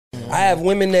I have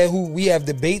women who we have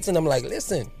debates, and I'm like,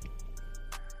 listen,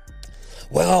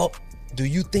 well, do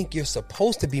you think you're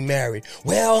supposed to be married?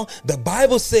 Well, the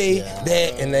Bible say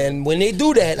that, and then when they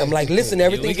do that, I'm like, listen,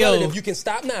 everything's relative. You can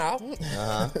stop now,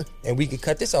 and we can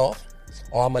cut this off,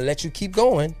 or I'm gonna let you keep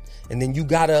going, and then you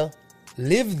gotta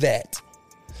live that.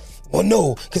 Well,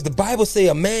 no, because the Bible say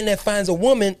a man that finds a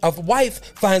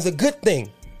wife finds a good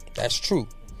thing. That's true.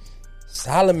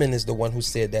 Solomon is the one who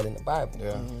said that in the Bible.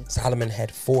 Yeah. Solomon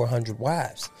had 400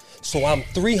 wives. So I'm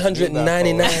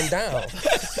 399 down.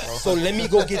 So let me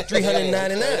go get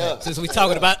 399. Since we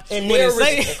talking about and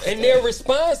their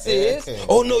response is,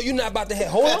 oh no, you're not about to have.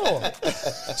 Hold on.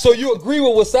 So you agree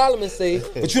with what Solomon say,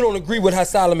 but you don't agree with how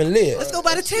Solomon lived. Let's go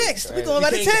by the text. We're going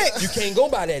by the text. You can't go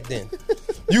by that then.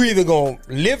 You either gonna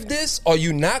live this or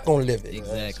you not gonna live it.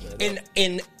 Exactly.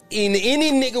 And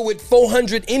any nigga with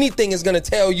 400 anything is gonna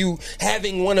tell you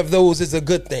having one of those is a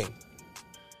good thing.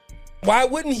 Why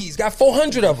wouldn't he? He's got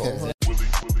 400 of them.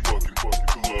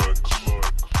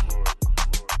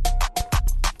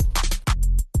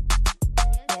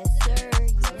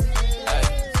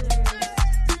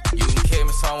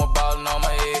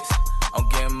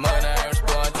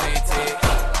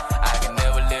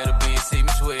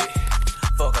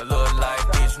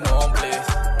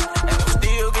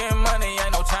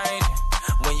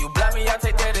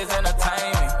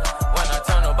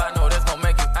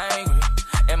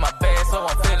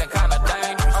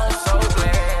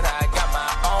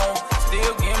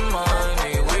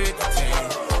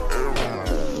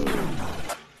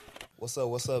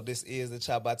 What's up? This is the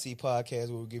Chop by T podcast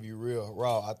where we give you real,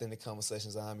 raw, authentic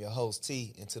conversations. I'm your host,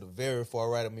 T. And to the very far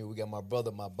right of me, we got my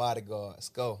brother, my bodyguard,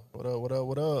 Sko.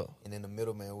 What up? And in the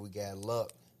middle, man, we got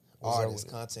Luck, artist,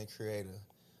 content creator.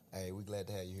 Hey, we glad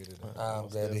to have you here today. I'm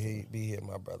glad to be here,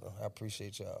 my brother. I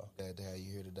appreciate y'all. Glad to have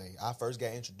you here today. I first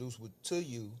got introduced to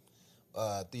you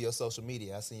through your social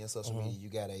media. I seen your social media. You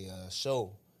got a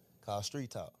show called Street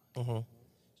Talk.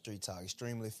 Street Talk,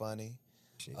 extremely funny.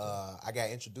 I got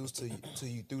introduced to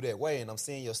you through that way, and I'm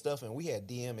seeing your stuff, and we had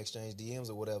exchange DMs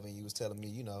or whatever, and you was telling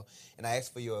me, and I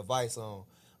asked for your advice on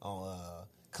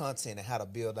content and how to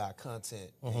build our content,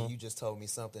 and you just told me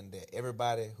something that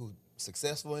everybody who's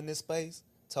successful in this space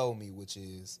told me, which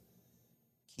is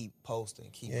keep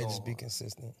posting, keep going. Just be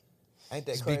consistent. Ain't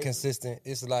that just crazy? Be consistent.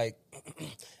 It's like,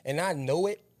 and I know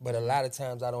it, but a lot of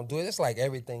times I don't do it. It's like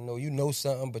everything, though. You know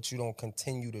something, but you don't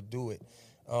continue to do it.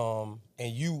 And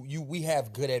we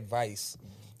have good advice.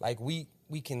 Like we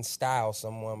can style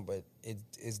someone, but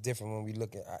it's different when we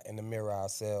look in the mirror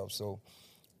ourselves. So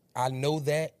I know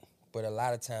that, but a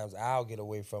lot of times I'll get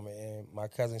away from it. And my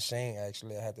cousin Shane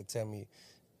actually had to tell me,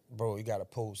 bro, you gotta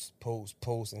post,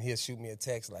 and he'll shoot me a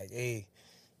text like, hey,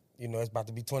 it's about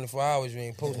to be 24 hours, you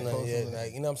ain't posting nothing yet.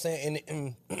 Like, you know what I'm saying?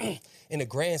 And in the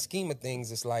grand scheme of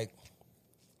things, it's like,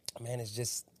 man, it's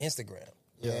just Instagram.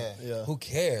 Yeah. Who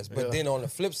cares? But then on the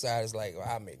flip side, it's like,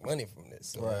 I make money from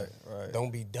this. So right.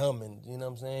 Don't be dumb and, you know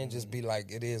what I'm saying? Just be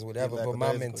like, it is whatever. But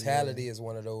my mentality is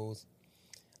one of those,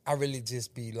 I really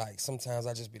just be like, sometimes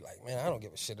I just be like, man, I don't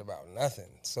give a shit about nothing.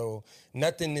 So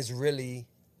nothing is really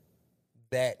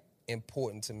that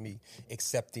important to me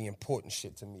except the important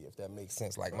shit to me, if that makes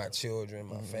sense. Like my children,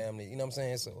 my family, you know what I'm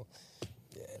saying? So,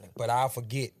 yeah. But I'll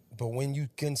forget. But when you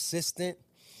consistent,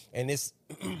 and it's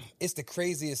the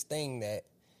craziest thing that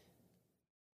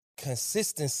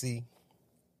consistency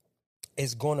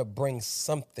is going to bring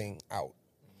something out.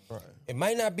 Right. It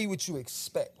might not be what you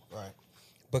expect. Right.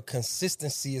 But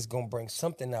consistency is going to bring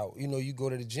something out. You go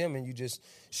to the gym and you just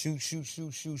shoot.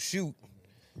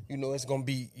 It's going to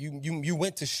be, you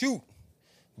went to shoot,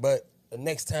 but the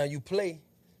next time you play,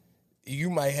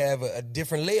 you might have a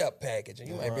different layup package, and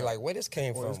you might be like, where this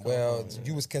came from? Well,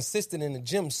 you was consistent in the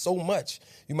gym so much,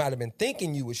 you might have been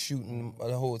thinking you was shooting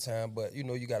the whole time, but,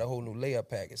 you got a whole new layup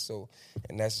package. So,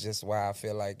 and that's just why I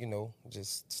feel like,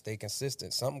 just stay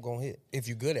consistent. Something gonna hit if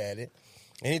you're good at it.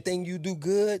 Anything you do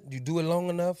good, you do it long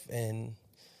enough, and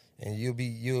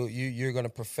you're gonna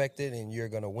perfect it, and you're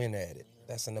gonna win at it.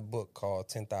 That's in a book called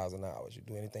 10,000 Hours. You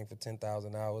do anything for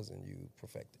 10,000 hours, and you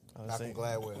perfect it. Malcolm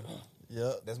Gladwell.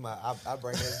 Yep. That's I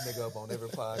bring this nigga up on every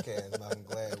podcast, Malcolm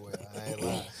Gladwell. I ain't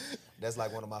lying. That's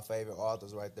like one of my favorite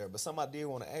authors right there. But something I did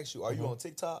want to ask you, are you on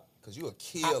TikTok? Because you a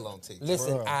kill on TikTok.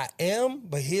 Listen, I am,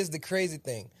 but here's the crazy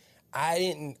thing.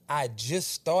 I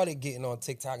just started getting on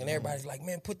TikTok and everybody's like,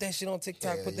 man, put that shit on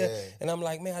TikTok, Yeah, put that. yeah. And I'm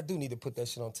like, man, I do need to put that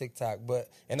shit on TikTok.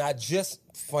 And I just,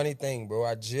 funny thing, bro,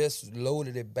 I just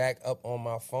loaded it back up on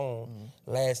my phone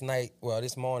last night,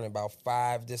 this morning, about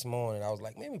 5 this morning. I was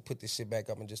like, man, let me put this shit back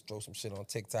up and just throw some shit on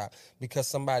TikTok. Because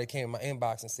somebody came in my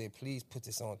inbox and said, please put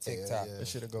this on TikTok. yeah. That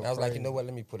shit'll go And I was like, you crazy. know what,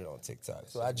 let me put it on TikTok.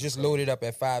 So I just loaded up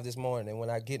at 5 this morning. And when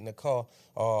I get in the car,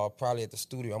 probably at the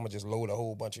studio, I'm going to just load a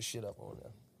whole bunch of shit up on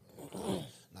there.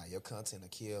 Nah, your content a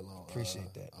kill on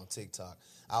Appreciate that. on TikTok.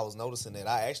 I was noticing that.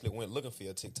 I actually went looking for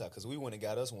your TikTok because we went and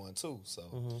got us one too. So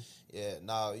yeah,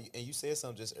 nah. And you said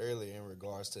something just earlier in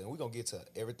regards to, and we're gonna get to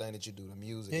everything that you do, the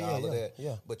music, all of that.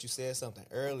 Yeah. But you said something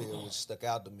earlier which stuck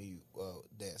out to me.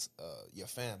 That's your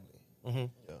family. And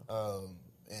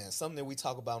something that we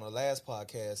talk about on the last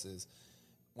podcast is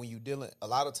when you dealing. A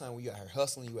lot of time when you out here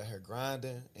hustling, you out here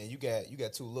grinding, and you got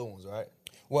 2 little ones, right?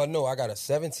 Well, no, I got a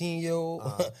 17-year-old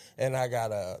and I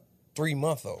got a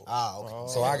 3-month-old. Ah,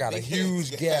 okay. So I got a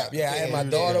huge gap. Yeah, I had my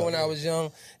Huge daughter gap. when I was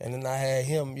young, and then I had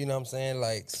him, you know what I'm saying?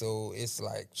 Like, so it's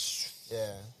like,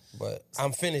 Yeah. but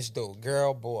I'm finished though.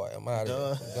 Girl, boy, I'm out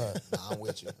of here. I'm done. Nah, I'm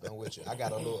with you. I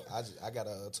got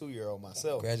a 2-year-old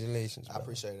myself. Congratulations, I bro.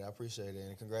 appreciate it,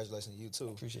 and congratulations to you too.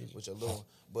 Appreciate you. With your little one.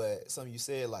 But something you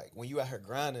said, like when you out here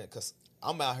grinding, because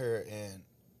I'm out here and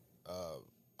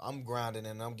I'm grinding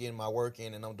and I'm getting my work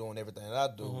in and I'm doing everything that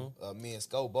I do. Me and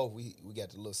Sco both, we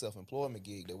got the little self-employment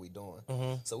gig that we doing.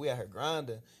 So we out here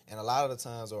grinding, and a lot of the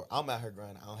times, or I'm out here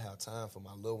grinding, I don't have time for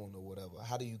my little one or whatever.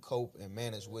 How do you cope and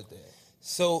manage with that?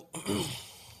 So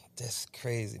that's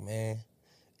crazy, man.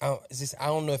 I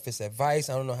don't know if it's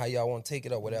advice. I don't know how y'all want to take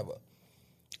it or whatever.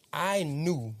 I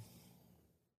knew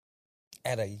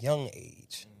at a young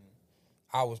age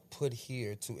I was put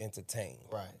here to entertain.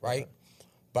 Right?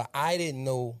 But I didn't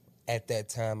know at that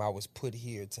time I was put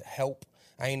here to help.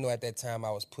 I didn't know at that time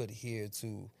I was put here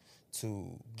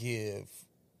to give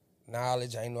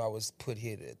knowledge. I didn't know I was put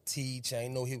here to teach. I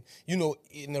didn't know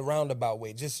in a roundabout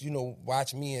way. Just,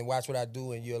 watch me and watch what I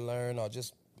do and you'll learn, or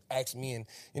just ask me and,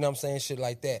 you know what I'm saying, shit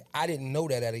like that. I didn't know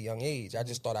that at a young age. I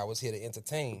just thought I was here to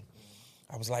entertain.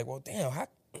 I was like, well, damn,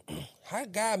 how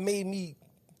God made me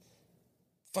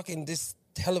fucking this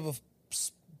hell of a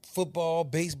football,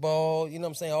 baseball, you know what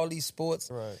I'm saying, all these sports.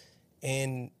 Right.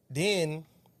 And then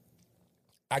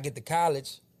I get to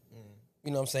college,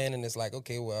 you know what I'm saying, and it's like,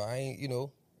 okay, well, I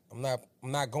ain't, I'm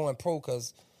not going pro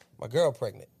because my girl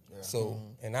pregnant. Yeah. So,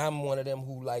 and I'm one of them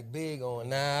who like big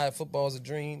on, football's a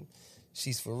dream.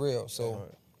 She's for real. So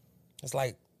it's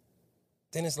like,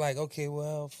 then it's like, okay,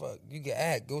 well, fuck, you can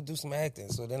act, go do some acting.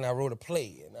 So then I wrote a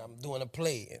play, and I'm doing a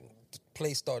play, and the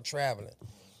play start traveling.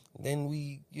 Then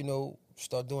we,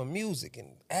 start doing music and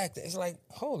acting. It's like,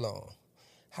 hold on.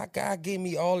 How God gave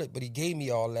me all it, but he gave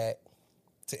me all that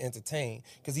to entertain.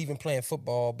 Because even playing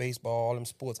football, baseball, all them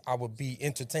sports, I would be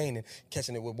entertaining,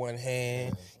 catching it with one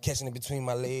hand, catching it between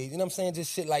my legs. You know what I'm saying?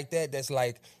 Just shit like that. That's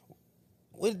like,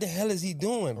 what the hell is he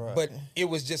doing? Right. But it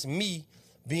was just me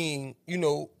being,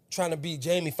 trying to be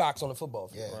Jamie Foxx on the football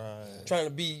field. Right. Trying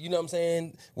to be, you know what I'm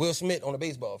saying, Will Smith on the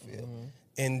baseball field.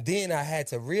 And then I had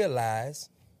to realize,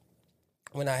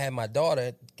 when I had my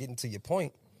daughter, getting to your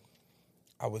point,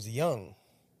 I was young.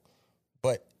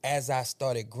 But as I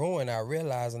started growing, I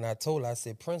realized, and I told her, I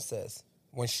said, Princess,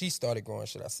 when she started growing,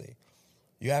 should I say,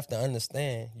 you have to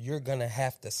understand, you're going to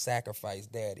have to sacrifice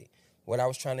daddy. What I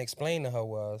was trying to explain to her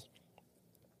was,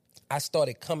 I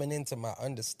started coming into my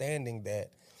understanding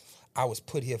that I was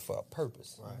put here for a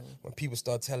purpose. Right. When people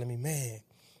start telling me, man,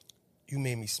 you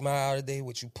made me smile today,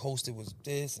 what you posted was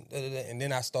this, and da-da-da. And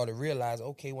then I started realizing,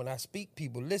 okay, when I speak,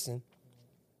 people listen.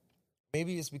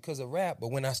 Maybe it's because of rap, but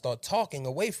when I start talking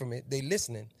away from it, they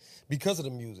listening because of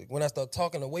the music. When I start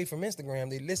talking away from Instagram,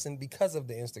 they listen because of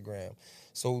the Instagram.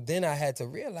 So then I had to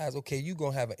realize, okay, you're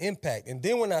going to have an impact. And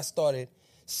then when I started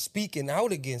speaking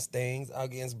out against things,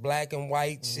 against black and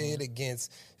white shit,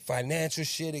 against financial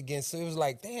shit, so it was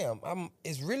like, damn,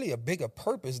 it's really a bigger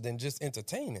purpose than just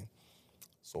entertaining.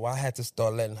 So I had to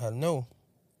start letting her know,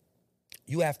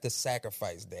 you have to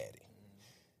sacrifice daddy.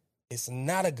 It's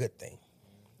not a good thing.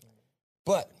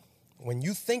 But when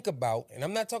you think about, and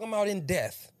I'm not talking about in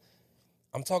death,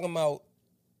 I'm talking about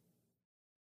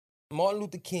Martin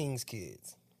Luther King's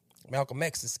kids, Malcolm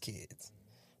X's kids,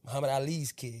 Muhammad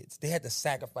Ali's kids, they had to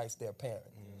sacrifice their parents.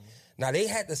 Now, they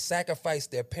had to sacrifice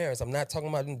their parents. I'm not talking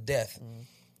about in death.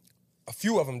 A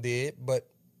few of them did, but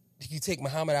you take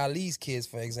Muhammad Ali's kids,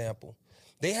 for example.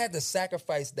 They had to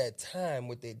sacrifice that time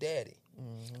with their daddy.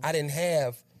 I didn't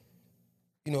have,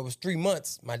 it was 3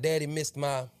 months. My daddy missed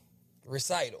my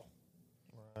recital.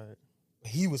 Right.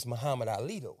 He was Muhammad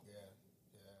Ali, though.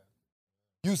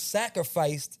 You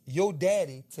sacrificed your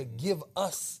daddy to give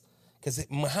us, because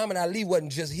Muhammad Ali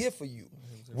wasn't just here for you.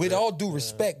 With all due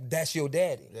respect, that's your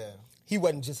daddy. Yeah. He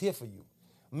wasn't just here for you.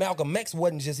 Malcolm X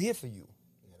wasn't just here for you.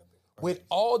 With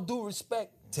all due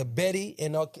respect to Betty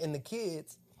and the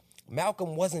kids,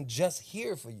 Malcolm wasn't just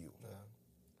here for you.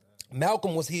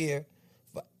 Malcolm was here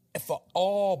for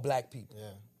all black people.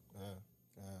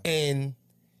 And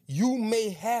you may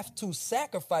have to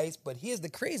sacrifice, but here's the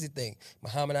crazy thing.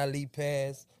 Muhammad Ali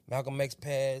passed, Malcolm X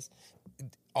passed.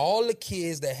 All the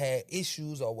kids that had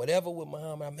issues or whatever with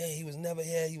Muhammad, man, he was never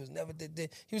here, he was never did.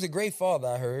 He was a great father,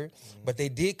 I heard. But they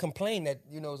did complain that,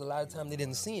 it was a lot of time they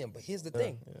didn't see him. But here's the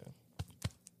thing.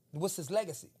 What's his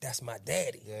legacy? That's my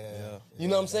daddy. You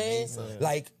know what I'm saying?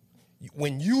 Like,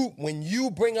 when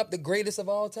you bring up the greatest of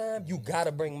all time, you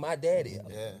gotta bring my daddy up.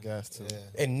 Got to.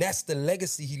 And that's the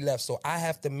legacy he left. So I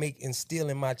have to instill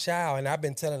in my child, and I've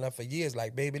been telling her for years,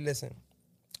 like, baby, listen,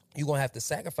 you're gonna have to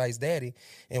sacrifice daddy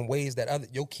in ways that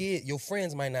your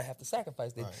friends might not have to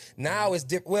sacrifice daddy. Right. Now it's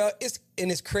different. Well,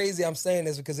 it's crazy I'm saying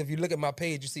this because if you look at my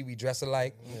page, you see we dress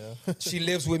alike. Yeah. She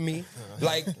lives with me.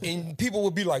 Like, and people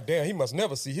would be like, damn, he must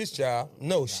never see his child.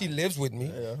 No, she lives with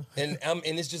me. Yeah. And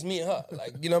it's just me and her.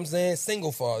 Like, you know what I'm saying?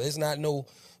 Single father. It's not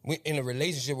in a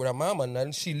relationship with her mama or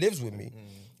nothing. She lives with me.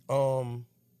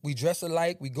 We dress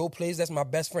alike. We go places. That's my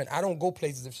best friend. I don't go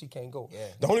places if she can't go. Yeah.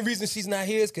 The only reason she's not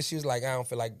here is because she was like, I don't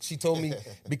feel like. She told me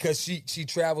because she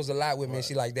travels a lot with me. And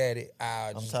she like, Daddy,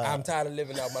 I'm tired of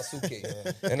living out my suitcase.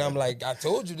 And I'm like, I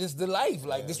told you, this is the life.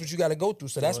 Like, this is what you got to go through.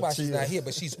 So that's why she's not here.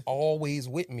 But she's always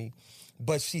with me.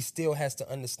 But she still has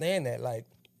to understand that. Like,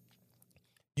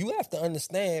 you have to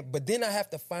understand. But then I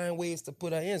have to find ways to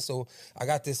put her in. So I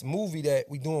got this movie that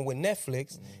we doing with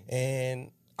Netflix. And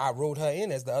I wrote her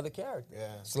in as the other character.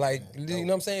 Yeah. It's like, you know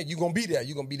what I'm saying? You're going to be there.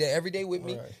 You're going to be there every day with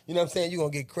me. Right. You know what I'm saying? You're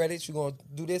going to get credits. You're going to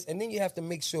do this. And then you have to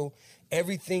make sure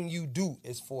everything you do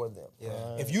is for them. Yeah.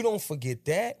 Right. If you don't forget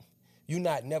that, you're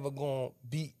not never going to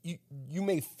be, you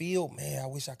may feel, man, I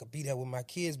wish I could be there with my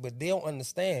kids, but they don't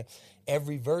understand.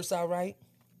 Every verse I write,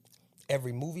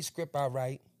 every movie script I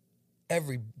write,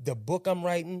 the book I'm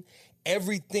writing,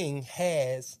 everything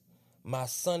has my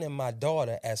son and my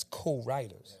daughter as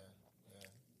co-writers.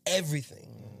 Everything.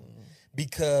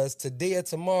 Because today or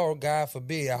tomorrow, God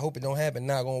forbid, I hope it don't happen,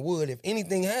 knock on wood, if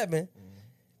anything happen,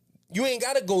 you ain't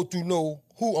got to go through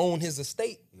who owned his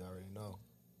estate. You already know.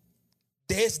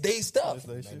 That's their stuff.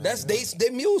 That's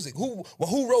their music. Who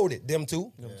wrote it? Them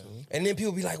two. And then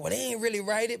people be like, well, they ain't really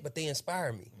write it, but they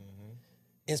inspire me.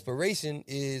 Inspiration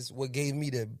is what gave me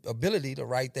the ability to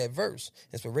write that verse.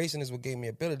 Inspiration is what gave me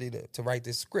the ability to write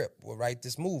this script, or write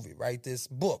this movie, write this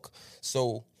book.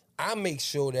 So I make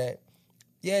sure that,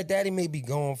 yeah, daddy may be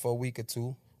gone for a week or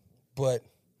two, but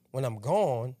when I'm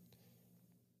gone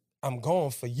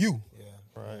for you. Yeah.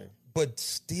 Right. But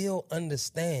still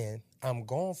understand I'm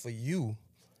gone for you,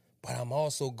 but I'm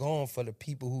also gone for the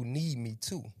people who need me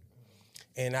too.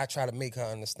 And I try to make her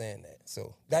understand that.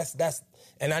 So that's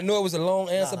and I know it was a long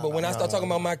answer, but when I start talking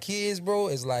about my kids, bro,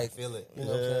 it's like, I feel it. You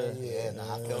know what I'm saying?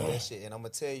 Yeah, I feel that shit. And I'm gonna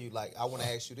tell you, like, I wanna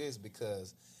ask you this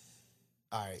because,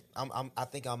 all right, I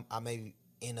think I may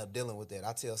end up dealing with that.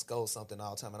 I tell Skull something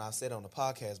all the time, and I've said it on the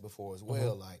podcast before as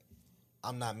well, like,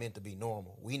 I'm not meant to be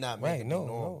normal. We not meant to be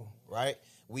normal, right?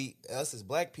 Us as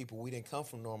black people, we didn't come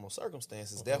from normal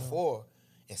circumstances. Therefore,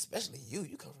 especially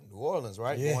you come from New Orleans,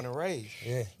 right? Yeah. Born and raised.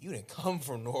 Yeah. You didn't come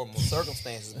from normal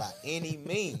circumstances by any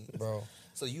means. Bro.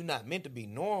 So you're not meant to be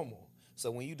normal.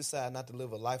 So when you decide not to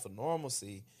live a life of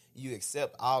normalcy, you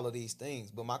accept all of these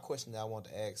things. But my question that I want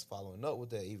to ask, following up with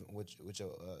that, even with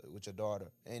your daughter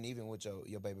and even with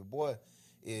your baby boy,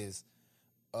 is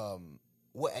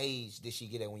what age did she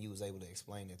get at when you was able to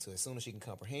explain it to her? As soon as she can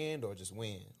comprehend, or just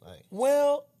when? Like,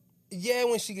 well, yeah,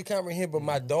 when she can comprehend, but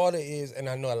my daughter is, and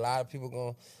I know a lot of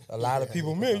people,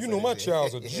 man, you know my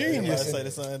child's a genius.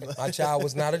 My child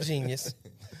was not a genius.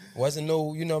 Wasn't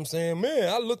no, you know what I'm saying?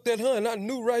 Man, I looked at her and I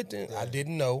knew right then. I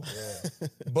didn't know. Yeah.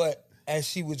 But as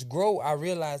she would grow, I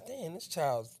realized, damn, this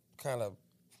child's kind of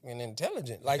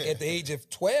intelligent. Like at the age of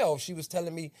 12, she was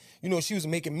telling me, you know, she was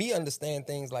making me understand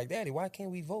things like, Daddy, why can't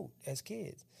we vote as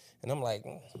kids? And I'm like,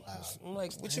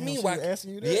 what you mean? Why?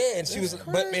 Asking you that? Yeah, and she was,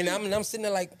 but man, I'm sitting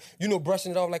there like, you know,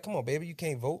 brushing it off, like, come on, baby, you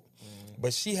can't vote.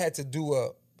 But she had to do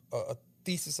a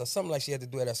thesis or something like she had to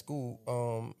do at her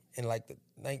school in like the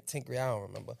 19th grade, I don't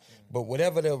remember. But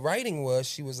whatever the writing was,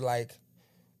 she was like,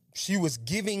 she was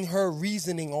giving her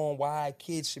reasoning on why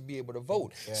kids should be able to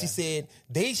vote. Yeah. She said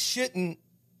they shouldn't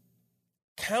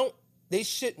count,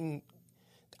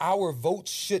 our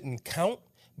votes shouldn't count,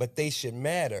 but they should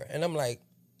matter. And I'm like,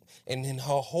 And then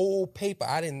her whole paper,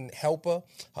 I didn't help her.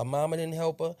 Her mama didn't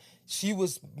help her. She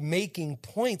was making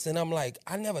points, and I'm like,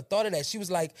 I never thought of that. She was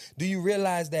like, do you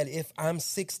realize that if I'm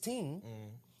 16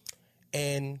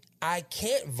 and I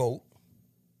can't vote,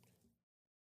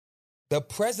 the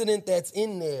president that's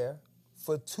in there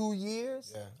for 2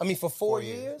 years, for 4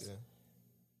 years,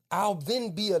 I'll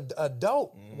then be an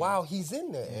adult while he's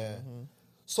in there. Yeah.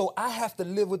 So I have to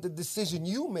live with the decision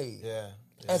you made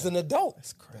as an adult.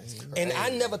 That's crazy. And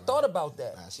I never thought about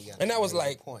that. And I was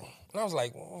like, point.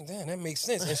 oh, damn, that makes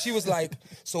sense. And she was like,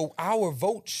 so our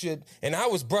vote should, and I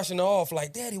was brushing her off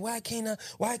like, Daddy, why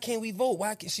can't we vote?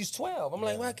 She's 12. I'm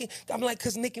like, why can't, I'm like,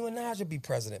 because Nicki Minaj would be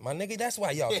president, my nigga. That's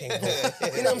why y'all can't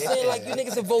vote. You know what I'm saying? Like, you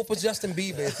niggas would vote for Justin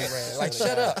Bieber if he ran. Like,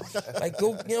 shut up. Like, go,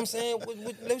 you know what I'm saying?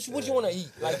 What you want to eat?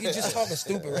 Like, you're just talking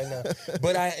stupid right now.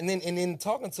 But and then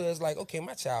talking to her is like, okay,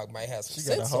 my child might have some She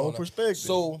sense got a whole on her. perspective.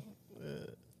 So,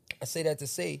 I say that to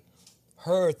say,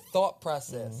 her thought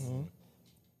process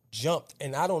jumped,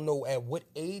 and I don't know at what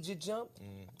age it jumped,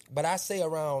 but I say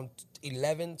around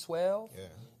 11, 12,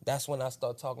 that's when I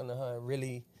start talking to her and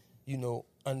really,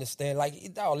 understand.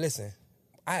 Like, dog, listen,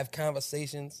 I have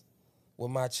conversations with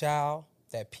my child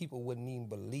that people wouldn't even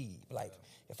believe. Like,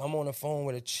 if I'm on the phone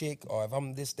with a chick or if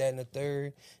I'm this, that, and the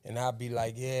third, and I'll be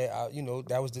like,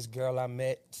 that was this girl I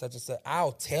met, such and such.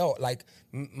 I'll tell, like,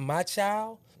 my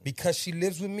child, because she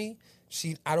lives with me,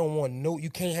 I don't want you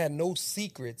can't have no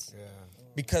secrets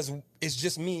because it's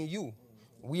just me and you.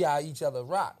 We are each other's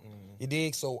rock. You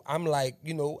dig? So I'm like,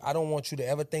 I don't want you to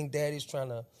ever think Daddy's trying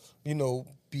to,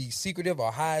 be secretive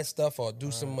or hide stuff or do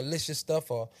some malicious stuff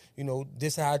or,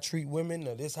 this how I treat women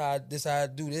or this how I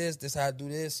do this, this how I do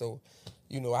this. So,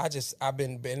 I've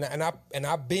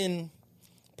been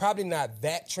probably not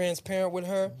that transparent with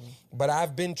her, but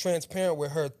I've been transparent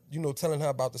with her, telling her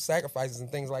about the sacrifices and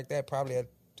things like that probably at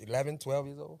 11, 12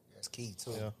 years old. That's key,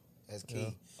 too. Yeah. That's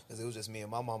key. Because it was just me and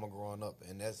my mama growing up,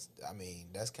 and that's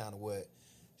kind of what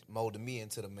molded me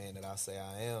into the man that I say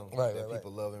I am. Right, that right,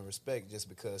 people love and respect just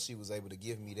because she was able to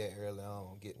give me that early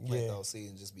on, plant those seeds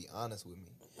and just be honest with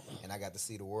me. And I got to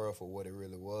see the world for what it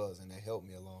really was, and that helped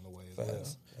me along the way as well.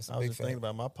 That's a I was big just fact. thinking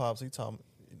about my pops. He taught me.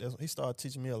 He started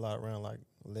teaching me a lot around like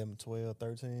 11, 12,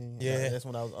 13. Yeah. That's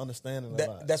when I was understanding a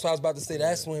lot. That's what I was about to say.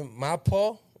 That's when my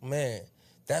pa, man,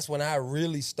 that's when I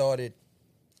really started.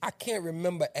 I can't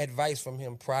remember advice from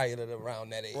him prior to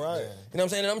around that age. Right. You know what I'm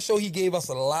saying? And I'm sure he gave us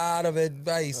a lot of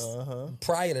advice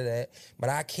prior to that, but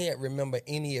I can't remember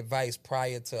any advice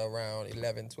prior to around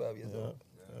 11, 12 years old.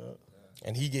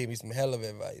 And he gave me some hell of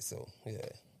advice, so, yeah.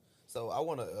 So I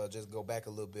want to just go back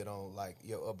a little bit on like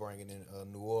your upbringing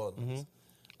in New Orleans,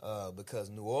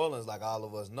 because New Orleans, like all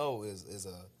of us know, is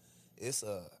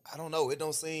I don't know. It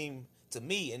don't seem to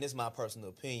me, and this is my personal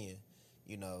opinion.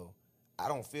 I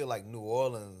don't feel like New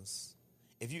Orleans.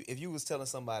 If you was telling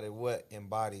somebody what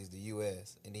embodies the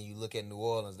U.S. and then you look at New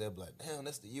Orleans, they'll be like, damn,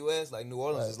 that's the U.S. Like New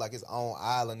Orleans is like its own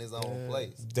island, its own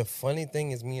place. The funny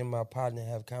thing is me and my partner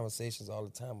have conversations all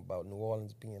the time about New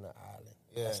Orleans being an island.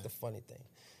 Yeah. That's the funny thing.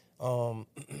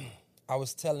 I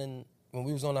was telling, when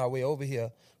we was on our way over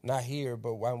here, not here,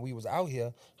 but when we was out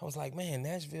here, I was like, man,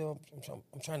 Nashville,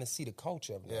 I'm trying to see the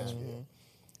culture of Nashville.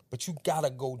 But you got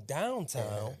to go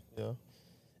downtown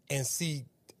and see,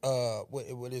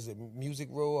 what is it, Music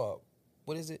Row or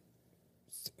what is it?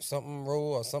 Something Row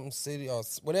or something City or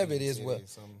whatever it is.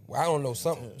 I don't know,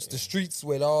 something. It's the streets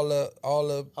with all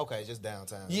the Okay, just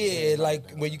downtown. yeah, like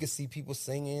downtown. Where you can see people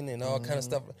singing and all kind of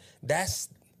stuff. That's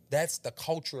the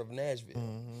culture of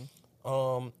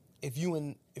Nashville. If you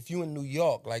in New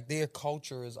York, like their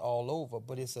culture is all over,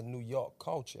 but it's a New York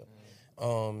culture.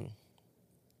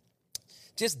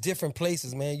 Just different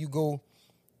places, man. You go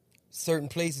certain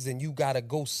places and you gotta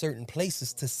go certain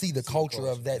places to see the culture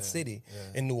of that city.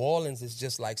 In New Orleans, it's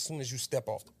just like soon as you step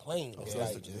off the plane, it's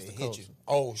like it hit you.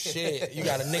 oh shit, you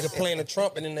got a nigga playing the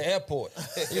trumpet in the airport.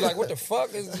 You're like, what the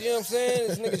fuck is, you know what I'm saying?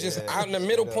 This nigga just out in the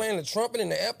middle playing the trumpet in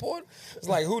the airport. It's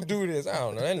like, who do this? I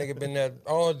don't know. That nigga been there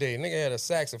all day. Nigga had a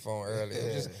saxophone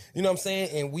earlier. Just, you know what I'm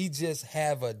saying? And we just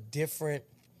have a different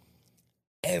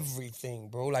everything,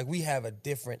 bro. Like we have a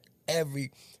different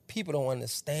people don't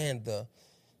understand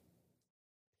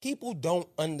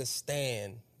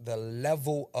the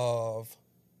level of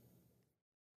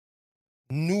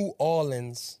New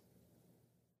Orleans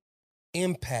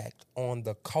impact on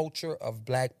the culture of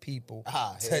black people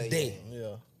today.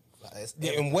 Yeah.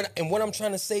 And what I'm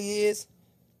trying to say is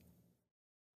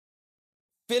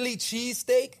Philly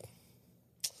cheesesteak.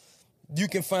 You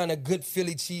can find a good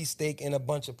Philly cheesesteak in a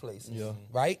bunch of places. Yeah.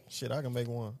 Right? Shit, I can make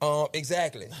one.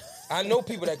 Exactly. I know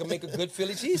people that can make a good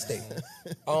Philly cheesesteak.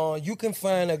 You can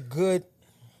find a good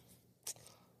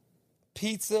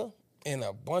pizza and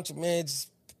a bunch of men just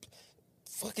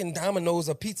fucking Domino's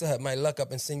or Pizza Hut might luck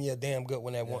up and send you a damn good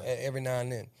one every now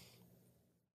and then.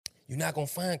 You're not gonna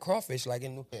find crawfish like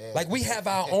like we have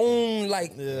our own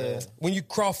when you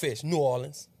crawfish, New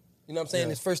Orleans. You know what I'm saying?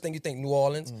 This first thing you think New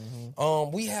Orleans.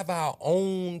 We have our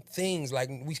own things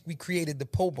like we created the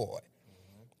po' boy.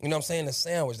 You know what I'm saying? The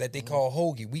sandwich that they call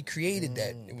hoagie. We created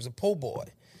that. It was a po' boy.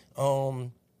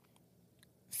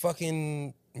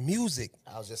 Fucking music.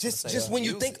 I was just when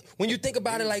you think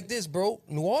about it like this, bro.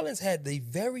 New Orleans had the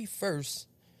very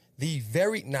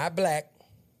not black,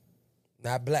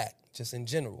 just in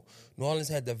general. New Orleans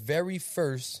had the very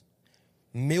first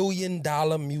 $1 million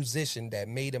musician that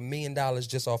made $1 million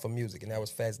just off of music, and that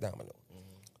was Fats Domino.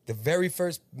 The very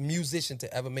first musician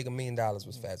to ever make $1 million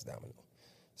was Fats Domino.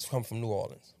 It's come from New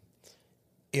Orleans.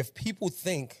 If people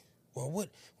think, well,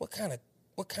 what kind of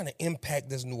impact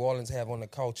does New Orleans have on the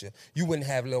culture? You wouldn't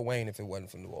have Lil Wayne if it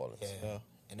wasn't from New Orleans. Yeah.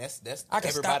 And that's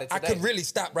everybody today. I could really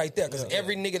stop right there because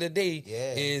every nigga today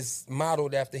is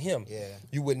modeled after him. Yeah.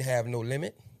 You wouldn't have No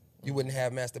Limit. You wouldn't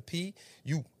have Master P.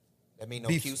 That mean no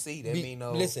QC. That mean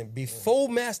no. Listen, before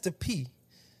Master P,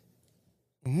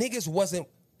 niggas wasn't.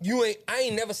 I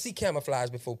ain't never see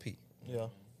Camouflage before P. Yeah.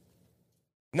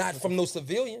 Not from no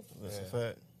civilian. That's a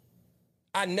fact.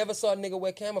 I never saw a nigga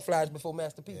wear Camouflage before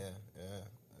Master P. Yeah.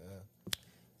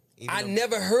 I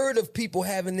never heard of people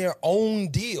having their own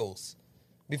deals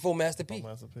before Master P.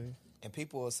 And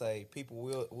people will say,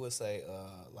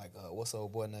 what's the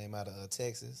old boy name out of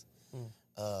Texas?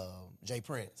 Jay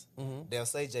Prince. They'll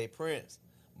say Jay Prince,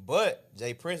 but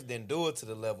Jay Prince didn't do it to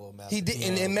the level of Master P. He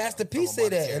did, and Master P say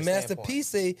that. And Master P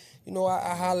say,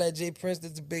 I holler at Jay Prince,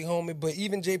 that's a big homie, but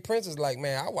even Jay Prince is like,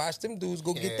 man, I watched them dudes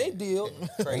go get their deal.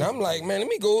 And I'm like, man, let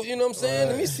me go, you know what I'm saying?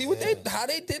 Let me see how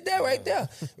they did that right there.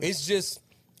 It's just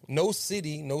no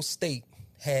city, no state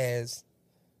has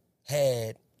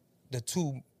had the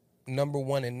two number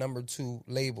one and number two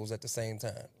labels at the same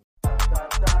time.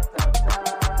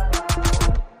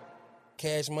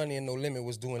 Cash Money and No Limit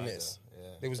was doing this.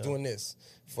 They was doing this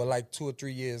for like 2 or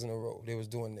 3 years in a row. They was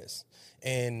doing this.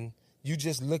 And you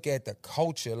just look at the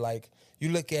culture, like you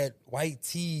look at white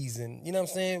tees and, you know what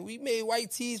I'm saying? We made white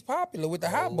tees popular with the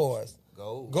Hot Boys.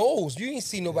 Goals. You ain't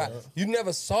see nobody. You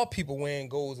never saw people wearing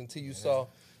golds until you saw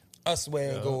us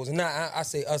wearing golds. And now I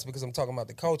say us because I'm talking about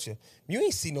the culture. You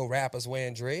ain't see no rappers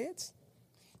wearing dreads.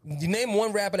 You name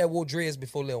one rapper that wore dreads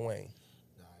before Lil Wayne.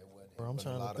 Bro, I'm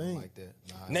trying to think. Like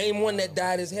that. Name one that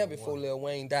dyed his hair before Lil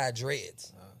Wayne dyed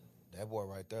dreads. That boy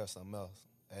right there, something else.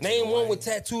 Name one with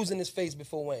tattoos in his face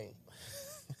before Wayne.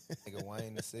 Nigga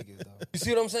Wayne the sickest though. You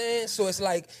see what I'm saying? So it's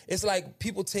like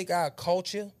people take our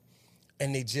culture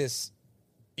and they just.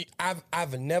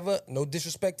 I've never, no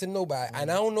disrespect to nobody,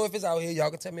 and I don't know if it's out here. Y'all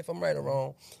can tell me if I'm right or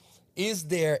wrong. Is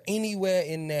there anywhere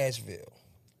in Nashville?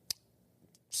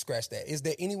 Scratch that. Is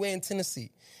there anywhere in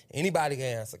Tennessee? Anybody can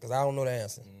answer because I don't know the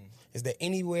answer. Is there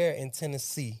anywhere in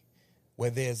Tennessee where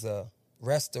there's a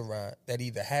restaurant that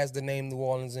either has the name New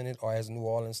Orleans in it or has New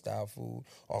Orleans style food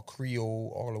or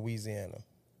Creole or Louisiana?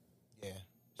 Yeah.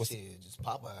 Shit, just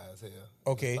Popeyes here.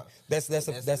 Okay, that's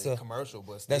a commercial,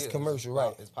 but that's commercial,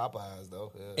 right? It's Popeyes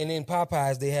though. Yeah. And in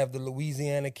Popeyes, they have the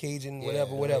Louisiana Cajun,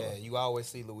 whatever. Yeah, you always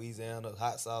see Louisiana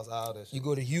hot sauce, all that shit. You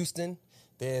go to Houston,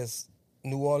 there's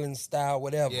New Orleans style,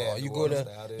 whatever. Yeah, or you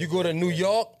go to New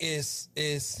York,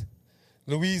 is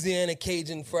Louisiana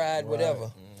Cajun fried,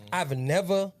 whatever. I've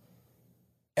never,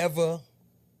 ever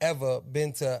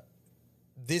been to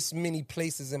this many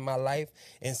places in my life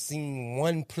and seen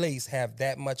one place have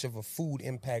that much of a food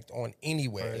impact on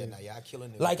anywhere. Yeah, now y'all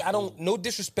killing it. Like, I don't, no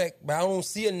disrespect, but I don't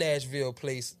see a Nashville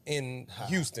place in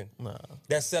Houston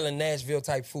that's selling Nashville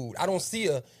type food. I don't see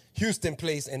a Houston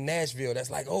place in Nashville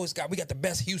that's like, oh, we got the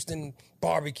best Houston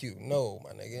barbecue. No,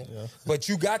 my nigga. Yeah. But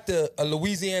you got a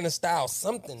Louisiana style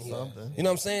something here. You know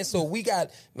what I'm saying? So we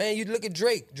got, man, you look at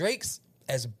Drake. Drake's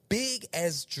as big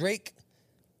as Drake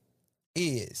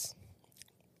is.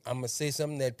 I'm gonna say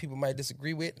something that people might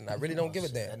disagree with, and I really don't give a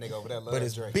damn. That nigga over there loves but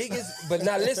as Drake. Big as, but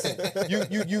now listen,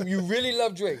 you really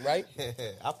love Drake, right?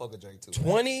 I fuck with Drake too.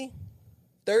 20,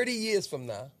 30 years from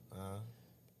now,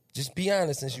 just be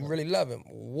honest, since you really love him,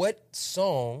 what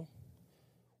song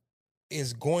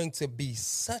is going to be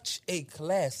such a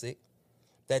classic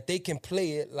that they can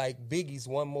play it like Biggie's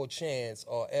One More Chance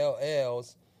or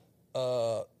LL's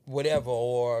whatever,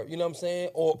 or you know what I'm saying,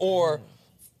 or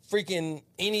freaking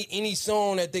any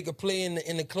song that they could play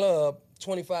in the club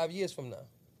 25 years from now.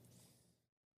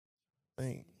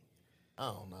 I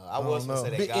don't know. I was gonna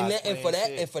say that.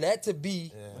 And for that to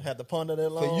be, had to ponder that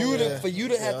long. For you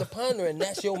to have to ponder, and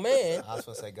that's your man. I was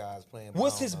gonna say God's playing.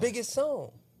 What's his biggest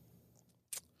song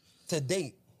to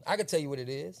date? I can tell you what it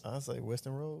is. I say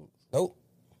Western Road. Nope.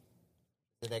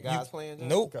 Is that guys playing? John?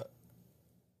 Nope. Okay.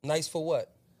 Nice for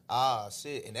what? Ah,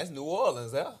 shit, and that's New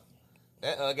Orleans, yeah.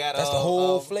 That got That's the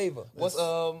whole flavor. What's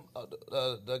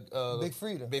Big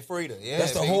Frida. Big Frida, yeah.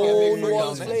 That's the Big whole Frida New on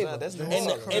Orleans that. flavor. That's New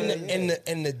And Orleans.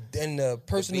 and the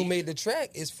person who beat. made the track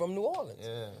is from New Orleans.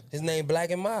 Yeah. His name Black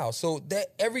and Mild. So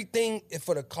that everything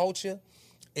for the culture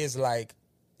is like,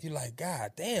 you're like,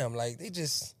 God damn, like they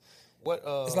just, What?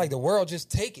 it's like the world just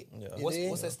take it. Yeah. You What's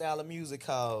dig? that style of music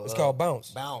called? It's called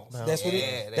Bounce. Bounce. That's what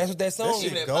it. That's what that song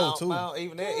shit is. Even that go, bounce, too. bounce,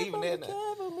 even that.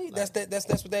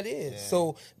 That's what that is. Yeah.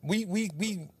 So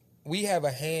we have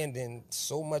a hand in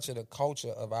so much of the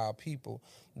culture of our people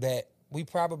that we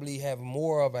probably have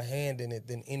more of a hand in it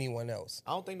than anyone else.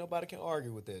 I don't think nobody can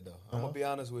argue with that though. I'm gonna be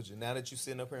honest with you. Now that you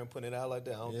sitting up here and putting it out like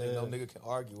that, I don't think no nigga can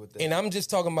argue with that. And I'm just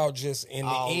talking about just in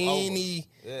All any,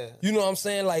 over. Yeah. you know what I'm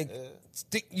saying? Like,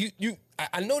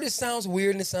 I know this sounds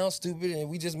weird and it sounds stupid, and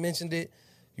we just mentioned it.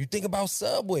 You think about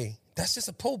Subway, that's just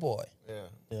a po' boy. Yeah.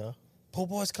 Yeah. Po'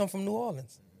 boys come from New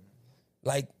Orleans.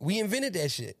 Like, we invented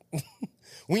that shit.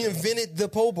 We invented the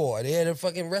po' boy. They had a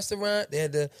fucking restaurant. They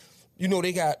had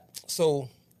they got, so,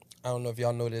 I don't know if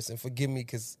y'all know this, and forgive me,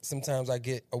 because sometimes I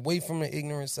get away from the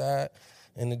ignorant side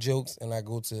and the jokes, and I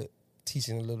go to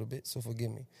teaching a little bit, so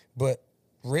forgive me. But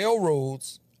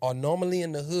railroads are normally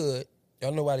in the hood.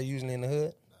 Y'all know why they're usually in the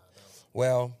hood?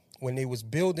 Well, when they was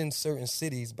building certain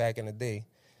cities back in the day,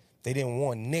 they didn't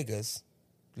want niggas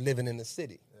living in the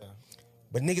city. Yeah.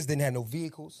 But niggas didn't have no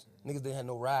vehicles. Niggas didn't have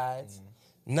no rides.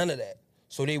 None of that.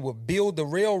 So they would build the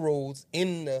railroads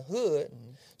in the hood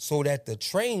so that the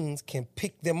trains can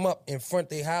pick them up in front of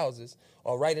their houses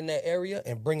or right in that area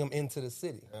and bring them into the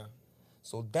city. Yeah.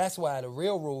 So that's why the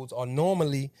railroads are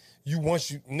normally,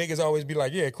 niggas always be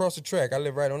like, yeah, across the track, I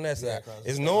live right on that side. across the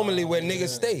It's normally where niggas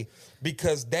stay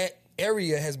because that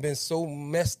area has been so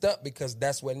messed up because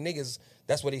that's where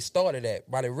they started at,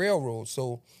 by the railroad.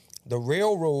 So the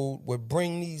railroad would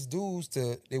bring these dudes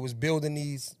they was building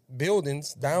these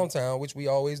buildings downtown, which we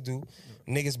always do.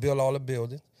 Niggas build all the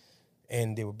buildings.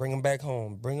 And they would bring them back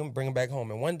home, bring them back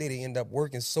home. And one day they end up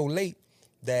working so late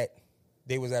that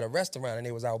they was at a restaurant and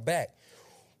they was out back.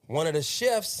 One of the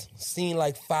chefs seen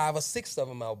like 5 or 6 of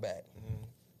them out back.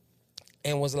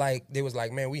 And they was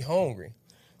like, man, we hungry.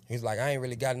 He's like, I ain't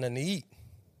really got nothing to eat.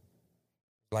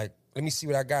 Like, let me see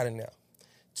what I got in there.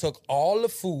 Took all the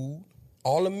food,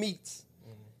 all the meats,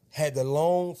 had the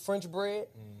long French bread,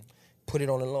 put it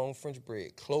on the long French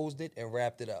bread, closed it, and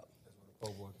wrapped it up.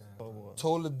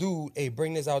 Told the dude, hey,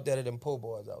 bring this out there to them po'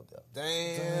 boys out there.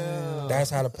 Damn. That's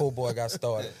how the po' boy got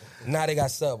started. Now they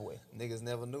got Subway. Niggas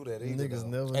never knew that either. Niggas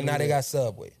though. never. And now they got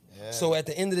Subway. Yeah. So at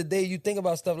the end of the day, you think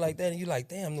about stuff like that and you're like,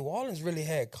 damn, New Orleans really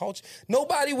had culture.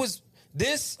 Nobody was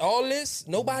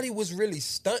nobody was really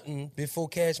stunting before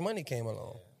Cash Money came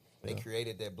along. They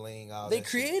created that bling. All They that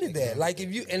created shit. that. Like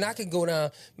and I could go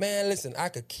down, man, listen, I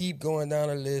could keep going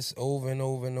down a list over and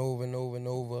over and over and over and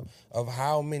over of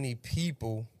how many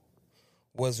people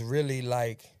was really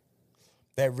like,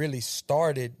 that really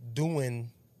started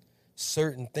doing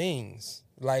certain things.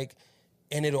 Like,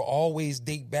 and it'll always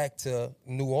date back to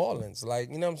New Orleans. Like,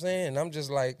 you know what I'm saying? And I'm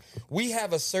just like, we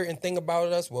have a certain thing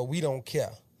about us where we don't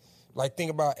care. Like,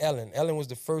 think about Ellen. Ellen was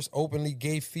the first openly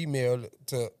gay female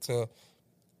to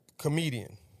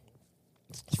comedian.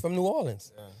 She's from New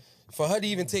Orleans. Yeah. For her to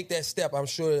even take that step, I'm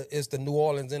sure it's the New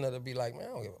Orleans in her to be like, man,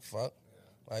 I don't give a fuck.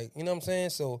 Yeah. Like, you know what I'm saying?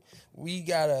 So we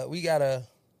gotta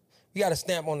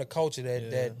stamp on the culture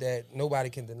that nobody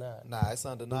can deny. Nah, it's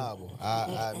undeniable.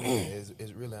 I admit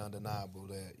it's really undeniable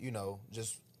that, you know,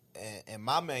 just and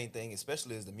my main thing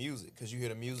especially is the music, because you hear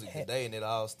the music today and it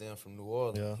all stems from New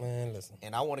Orleans. Yeah. Man, listen.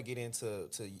 And I want to get into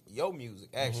your music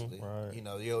actually. Right. You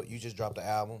know, you just dropped the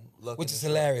album, Which is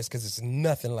hilarious because it's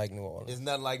nothing like New Orleans. It's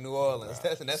nothing like New Orleans.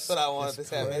 That's what I wanted to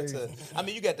tap into. I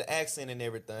mean, you got the accent and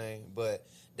everything, but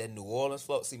that New Orleans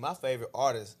flow. See, my favorite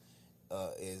artist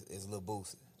is Lil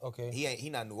Boosie. Okay. He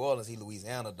not New Orleans. He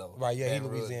Louisiana though. Right, yeah, he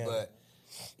Baton Rouge, Louisiana. But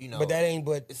you know, But that ain't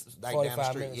but it's like 45 down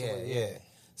the street. minutes Yeah, away. yeah.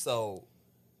 So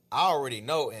I already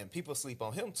know, and people sleep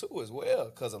on him too as well,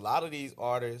 because a lot of these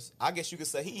artists, I guess you could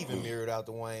say he even mirrored out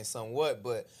the Wayne somewhat,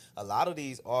 but a lot of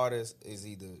these artists is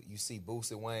either you see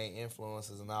Boosie, Wayne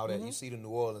influences and all that, you see the New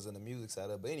Orleans and the music side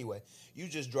of it. But anyway, you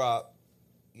just dropped,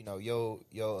 you know,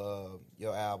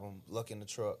 your album, Luck in the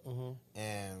Truck,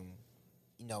 and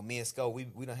you know, me and Sco, we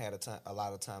done had a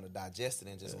lot of time to digest it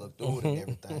and just look through it and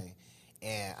everything.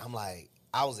 And I'm like,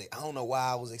 I don't know why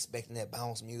I was expecting that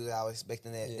bounce music. I was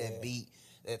expecting that beat,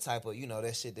 that type of, you know,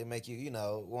 that shit that make you, you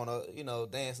know, want to, you know,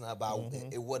 dance now. But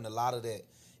it wasn't a lot of that.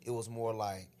 It was more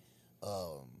like,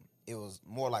 it was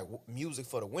more like music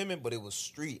for the women, but it was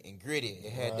street and gritty.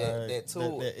 It had Right. that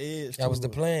tool. That edge. That was to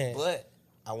the it. plan. But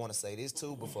I want to say this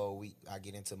too before I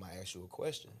get into my actual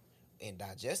question. In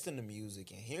digesting the music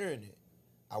and hearing it,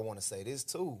 I want to say this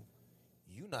too.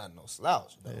 You not no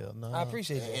slouch. Though. Hell no. I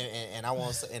appreciate that. And I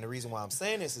want to say, and the reason why I'm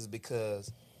saying this is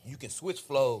because you can switch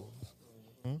flows.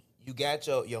 You got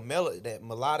your melody, that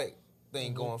melodic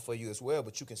thing going for you as well,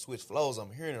 but you can switch flows.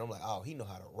 I'm hearing it. I'm like, oh, he know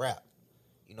how to rap.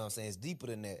 You know what I'm saying? It's deeper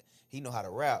than that. He know how to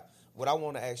rap. What I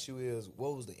want to ask you is,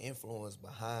 what was the influence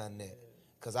behind that?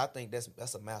 Because I think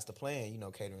that's a master plan, you know,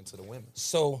 catering to the women.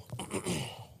 So,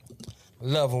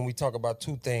 love when we talk about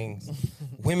two things,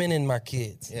 women and my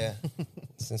kids. Yeah.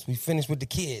 Since we finished with the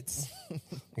kids,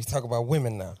 we talk about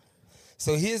women now.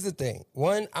 So here's the thing.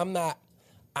 One,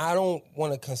 I don't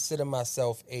want to consider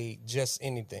myself a just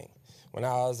anything. When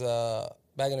I was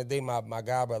back in the day, my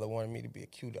god brother wanted me to be a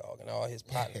Q dog and all his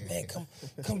partners. Man,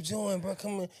 come join, bro,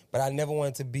 come in. But I never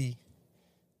wanted to be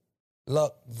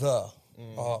Luck the.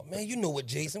 Man, you know what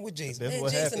Jason? That's Man,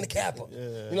 what Jason happened. the Kappa. Yeah,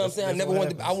 You know what I'm saying? I that's never what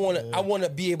wanted to, happens. I want to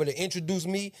be able to introduce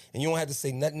me and you don't have to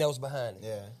say nothing else behind it.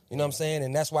 Yeah. You know what I'm saying?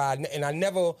 And that's why I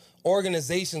never,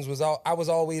 organizations I was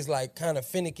always like kind of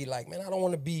finicky, like, man, I don't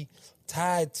want to be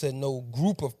tied to no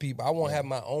group of people. I want to have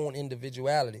my own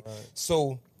individuality. Right.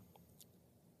 So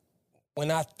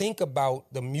when I think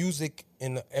about the music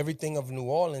and everything of New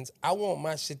Orleans, I want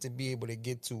my shit to be able to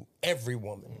get to every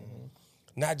woman,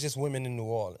 not just women in New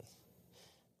Orleans.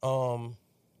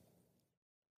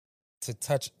 To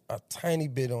touch a tiny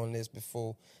bit on this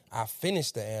before I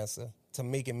finish the answer to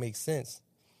make it make sense.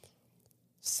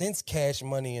 Since Cash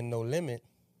Money and No Limit,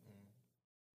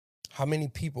 how many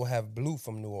people have Blue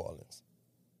from New Orleans?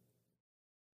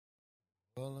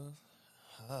 Well,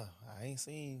 I ain't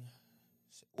seen.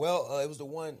 Well, it was the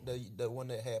one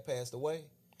that had passed away.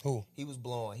 Who? He was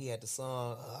blowing. He had the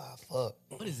song. Fuck.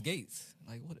 What is Gates?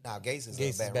 Like what? Now Gates is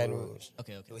Baton Baton Rouge. Rouge.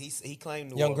 Okay. So he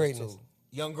claimed New Young Orleans Greatness. too.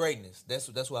 Young Greatness. That's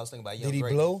what I was thinking about. Young Did he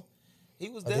Greatness. blow? He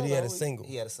was Or there. did he had though. a single?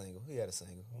 He had a single.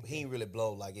 He ain't really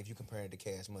blow like if you compare it to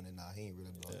Cash Money. Nah, he ain't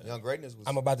really blow. Young Greatness was.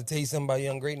 I'm about to tell you something about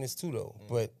Young Greatness too, though.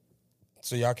 But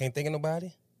so y'all can't think of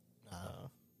nobody? Nah.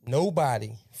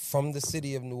 Nobody from the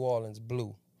city of New Orleans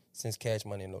blew since Cash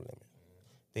Money and No Limit.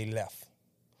 They left.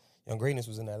 Young Greatness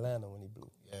was in Atlanta when he blew.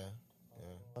 Yeah.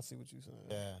 I see what you're saying.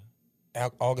 Yeah.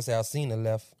 August Alsina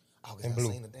left August and blew.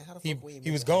 Alsina. Damn, how the fuck we ain't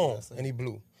He was mention gone August Alsina? and he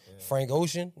blew. Frank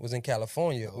Ocean was in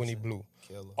California when he blew.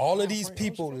 Killer. All of these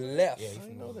people left. Yeah, I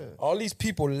didn't know that. All these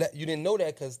people left. You didn't know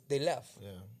that because they left. Yeah.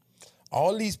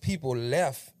 All these people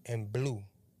left and blew.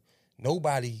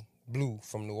 Nobody blew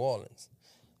from New Orleans.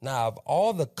 Now, of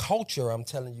all the culture I'm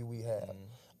telling you we have,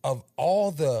 of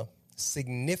all the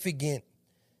significant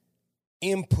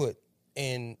input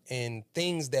and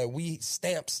things that we,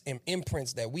 stamps and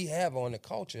imprints that we have on the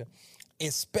culture,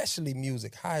 especially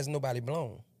music, how has nobody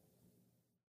blown?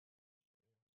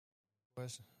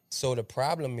 Question. So the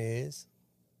problem is,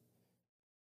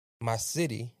 my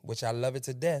city, which I love it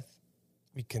to death,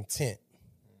 we content.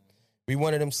 We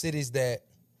one of them cities that,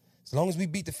 as long as we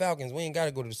beat the Falcons, we ain't got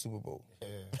to go to the Super Bowl. Yeah.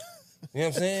 You know what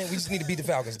I'm saying? We just need to beat the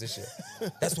Falcons this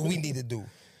year. That's what we need to do.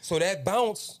 So that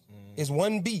bounce is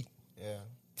one beat Yeah.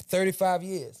 for 35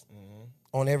 years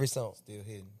on every song. Still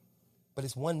hidden. But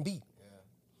it's one beat. Yeah.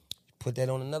 Put that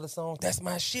on another song, that's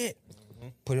my shit.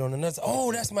 Put it on another song,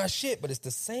 oh, that's my shit. But it's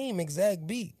the same exact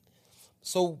beat.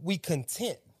 So we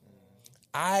content.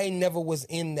 I never was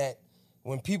in that.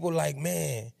 When people like,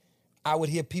 man, I would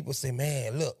hear people say,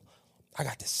 man, look, I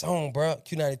got this song, bro.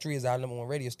 Q93 is our #1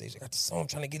 radio station. I got this song, I'm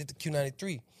trying to get it to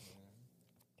Q93.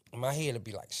 In my head, it'd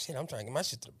be like, shit, I'm trying to get my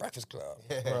shit to the Breakfast Club.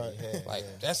 Right. Like,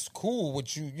 that's cool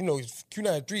with you know,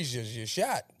 Q93 is your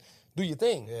shot. Do your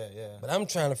thing. Yeah. But I'm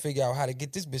trying to figure out how to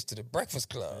get this bitch to the Breakfast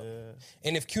Club.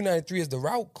 And if Q93 is the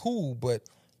route, cool, but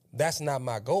that's not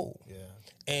my goal. Yeah.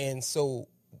 And so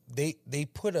they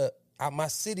put out my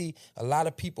city, a lot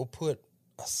of people put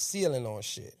a ceiling on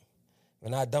shit,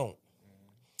 and I don't.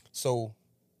 So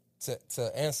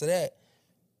to answer that,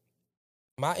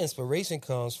 my inspiration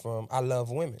comes from I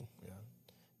love women,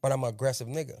 but I'm an aggressive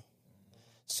nigga.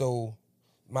 So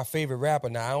my favorite rapper,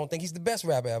 now I don't think he's the best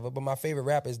rapper ever, but my favorite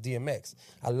rapper is DMX.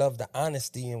 I love the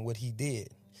honesty in what he did.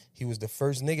 He was the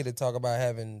first nigga to talk about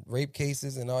having rape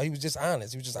cases and all. He was just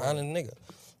honest. He was just an honest nigga.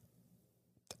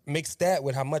 Mix that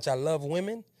with how much I love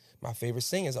women, my favorite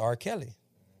singer is R. Kelly.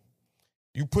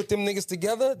 You put them niggas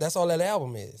together, that's all that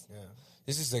album is. Yeah.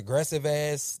 It's just aggressive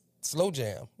ass slow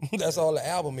jam. That's all the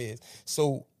album is.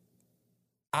 So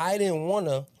I didn't want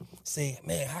to say,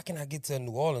 man, how can I get to a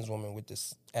New Orleans woman with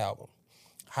this album?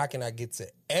 How can I get to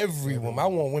every woman? I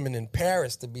want women in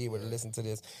Paris to be able to listen to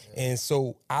this. And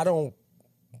so I don't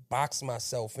box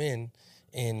myself in,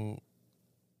 and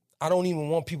I don't even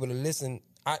want people to listen.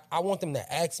 I want them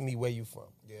to ask me where you from.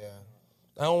 Yeah.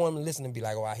 I don't want them to listen and be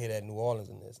like, oh, I hear that in New Orleans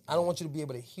in this. I don't want you to be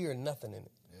able to hear nothing in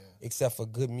it except for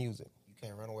good music. You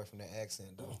can't run away from that accent,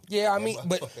 though. Yeah, I mean,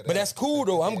 but that's cool,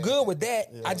 though. I'm good with that.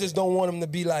 Yeah. I just don't want them to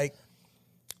be like,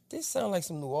 this sound like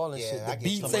some New Orleans Yeah, shit. I The get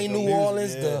beats you. ain't Some New music,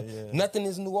 Orleans. yeah. Nothing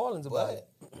is New Orleans about it.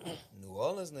 But New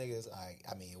Orleans niggas,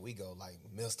 I mean, we go like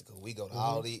mystical. We go to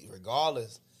all these,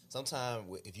 regardless. Sometimes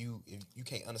if you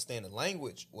can't understand the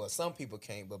language, well, some people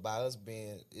can't. But by us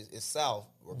being it's South,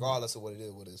 regardless of what it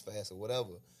is, whether it's fast or whatever,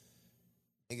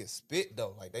 niggas spit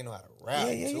though. Like they know how to rap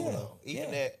Yeah, too. yeah. Though.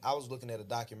 Even that, I was looking at a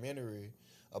documentary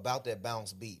about that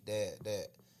bounce beat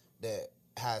that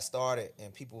how it started,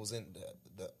 and people was in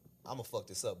the I'm gonna fuck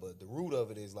this up, but the root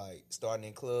of it is like starting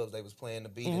in clubs. They was playing the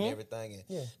beat and everything,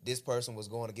 and this person was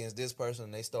going against this person,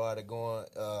 and they started going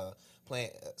playing,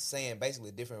 saying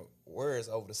basically different words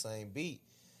over the same beat.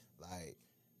 Like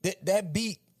That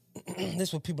beat, this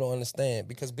is what people don't understand,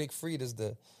 because Big Freed is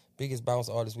the biggest bounce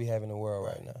artist we have in the world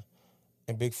right now.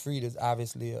 And Big Freed is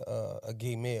obviously a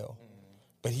gay male.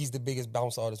 But he's the biggest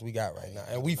bounce artist we got right now.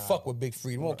 And we fuck with Big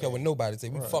Freed. We don't care what nobody say.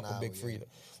 We fuck with Big Freed.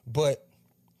 But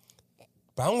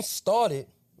bounce started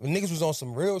when niggas was on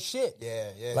some real shit.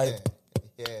 yeah, Like,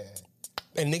 yeah.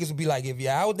 and niggas would be like, if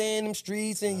you're out there in them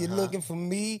streets and you're looking for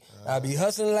me, I'll be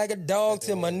hustling like a dog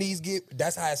till my knees get.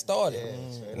 That's how it started.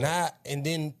 And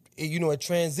then it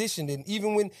transitioned. And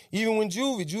even when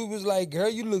Juvie was like, girl,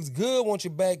 you looks good, won't you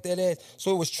back that ass?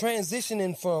 So it was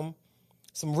transitioning from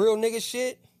some real nigga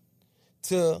shit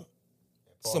to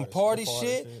some party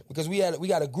shit. Because we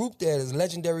got a group there, this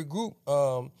legendary group,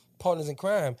 Partners in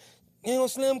Crime.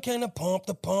 Slim came to pump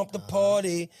the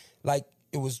party. Like,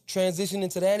 it was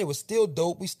transitioning to that. It was still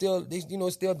dope. We still,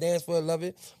 still dance for it, love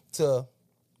it. To,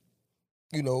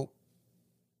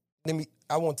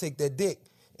 I won't take that dick.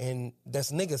 And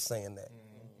that's niggas saying that.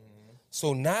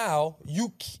 So now,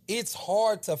 it's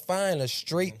hard to find a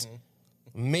straight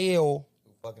male.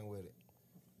 Fucking with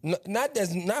it.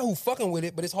 Not who fucking with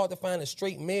it, but it's hard to find a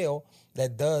straight male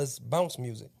that does bounce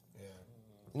music.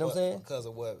 You know what I'm saying? Because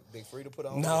of what Big Freedia put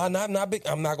on? No, not big.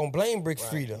 I'm not gonna blame Big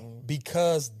Freedia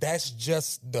because that's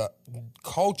just the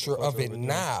culture of it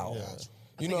now.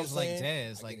 You know, it's like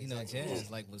jazz. Like exactly.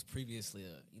 jazz like was previously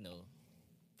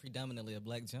predominantly a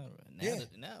black genre.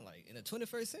 Now, like in the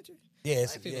 21st century,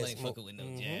 people ain't fucking with no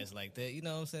jazz like that. You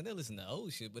know what I'm saying? They listen to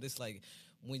old shit, but it's like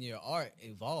when your art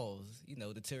evolves,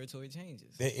 the territory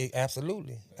changes.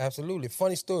 Absolutely.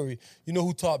 Funny story. You know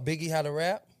who taught Biggie how to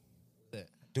rap?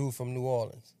 Dude from New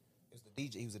Orleans.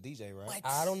 He was a DJ, right? What?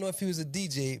 I don't know if he was a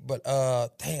DJ, but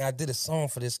I did a song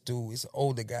for this dude. He's an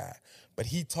older guy. But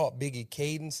he taught Biggie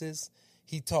cadences.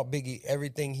 He taught Biggie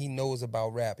everything he knows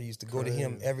about rap. He used to go to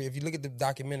him if you look at the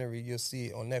documentary, you'll see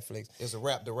it on Netflix. It's the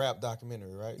rap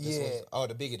documentary, right?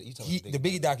 The Biggie. You talking The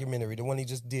Biggie documentary, the one he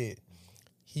just did.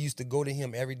 He used to go to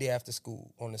him every day after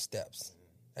school on the steps.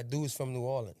 That dude is from New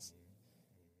Orleans.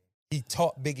 He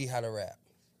taught Biggie how to rap.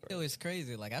 It's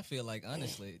crazy. Like, I feel like,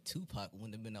 honestly, Tupac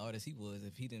wouldn't have been the artist he was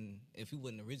if he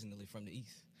wasn't originally from the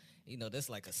East. That's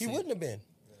like a He sin. wouldn't have been.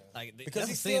 Like, Because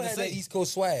he that's a still sin to had say. that East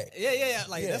Coast swag. Yeah.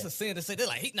 Like, that's a sin to say. They're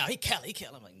like, he Cali.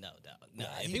 I'm like, no, dog. No.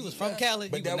 If he was from Cali,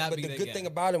 he would not be the that good guy. thing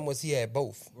about him was he had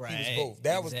both. Right, He was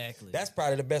both. exactly. That's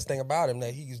probably the best thing about him,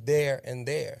 that he was there and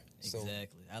there. So,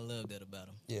 Exactly. I love that about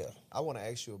him. yeah. I want to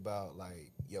ask you about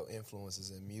like your influences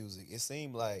in music. It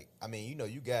seemed like,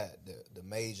 you got the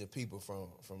major people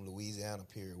from Louisiana.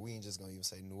 Period. We ain't just gonna even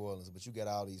say New Orleans, but you got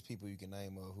all these people you can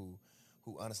name who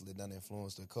honestly done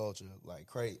influence the culture like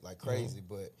crazy.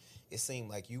 But it seemed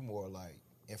like you more like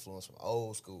influenced from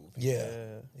old school people.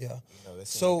 Yeah. That seemed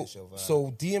So like that's your vibe.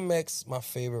 so DMX, my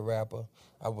favorite rapper.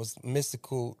 I was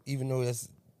mystical, even though that's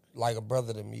like a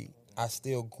brother to me. I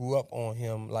still grew up on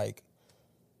him. Like,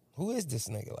 who is this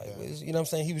nigga? Like, you know what I'm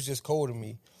saying? He was just cold to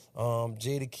me.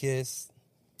 Jadakiss,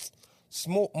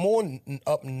 more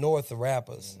up north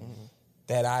rappers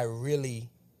that I really,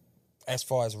 as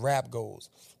far as rap goes.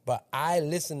 But I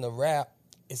listen to rap.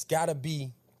 It's gotta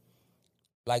be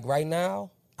like right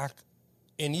now.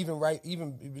 Even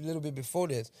a little bit before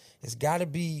this, it's gotta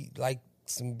be like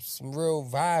some real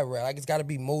vibe rap. Like, it's gotta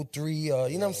be Mo 3, you know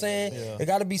what I'm saying? Yeah. It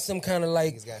gotta be some kind of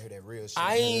like. Niggas got to hear that real shit.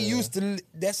 I ain't used to.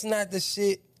 That's not the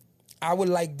shit. I would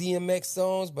like DMX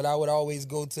songs, but I would always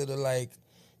go to the like,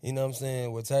 you know what I'm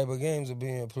saying? What type of games are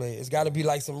being played? It's got to be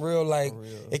like some real like.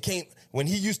 It can't. When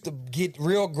he used to get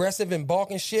real aggressive and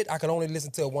barking shit, I could only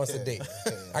listen to it once a day.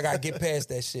 I gotta get past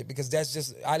that shit because that's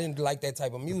just I didn't like that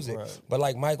type of music. Right. But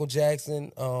like Michael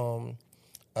Jackson,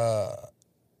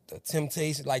 the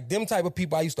Temptations, like them type of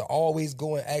people. I used to always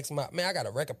go and ask I got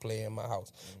a record player in my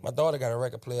house. My daughter got a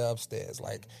record player upstairs.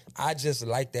 Like, I just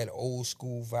like that old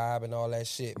school vibe and all that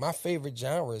shit. My favorite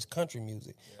genre is country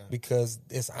music because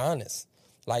it's honest.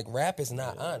 Like, rap is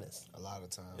not honest. A lot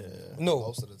of times. Yeah.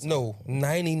 Most of the time.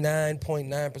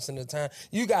 99.9% of the time.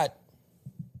 You got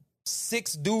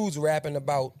 6 dudes rapping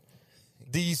about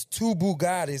these 2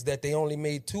 Bugattis that they only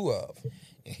made 2 of.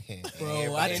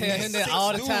 Bro, I tell him that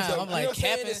all the time. I'm like,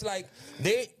 capping. It's like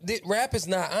they rap is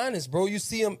not honest, bro. You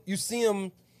see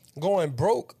them going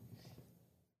broke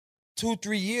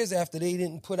 2-3 years after they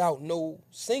didn't put out no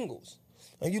singles.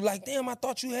 And you like, damn, I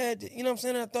thought you had, you know what I'm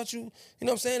saying? I thought you know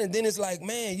what I'm saying? And then it's like,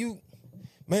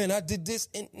 man, I did this,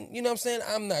 and you know what I'm saying?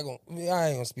 I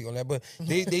ain't gonna speak on that, but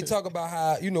they talk about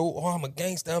how, I'm a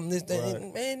gangster, I'm this, that,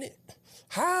 and man,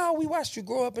 how we watched you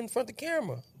grow up in front of the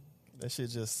camera? That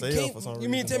shit just sell for some reason. You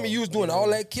mean tell me you was doing all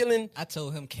that killing? I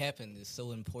told him capping is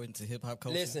so important to hip hop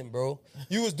culture. Listen, bro,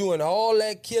 you was doing all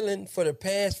that killing for the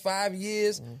past 5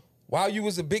 years while you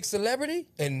was a big celebrity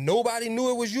and nobody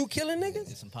knew it was you killing niggas?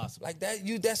 It's impossible. Like that,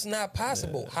 that's not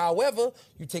possible. Yeah. However,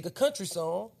 you take a country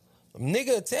song, a nigga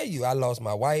will tell you, I lost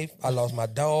my wife, I lost my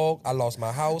dog, I lost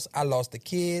my house, I lost the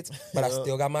kids, but I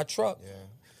still got my truck. Yeah.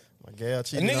 My gal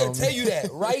cheated on me. A nigga will tell you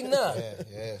that right now.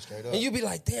 Yeah, straight up. And you be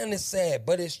like, damn, it's sad,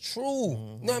 but it's true.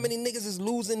 You know how many niggas is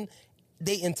losing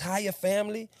their entire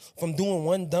family from doing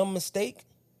one dumb mistake?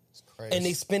 It's crazy. And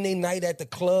they spend their night at the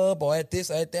club or at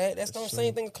this or at that. That's the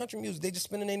same thing with country music. They just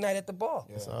spending their night at the bar.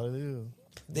 That's all it is.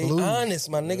 They honest,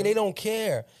 my nigga. They don't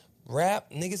care. Rap,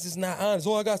 niggas is not honest.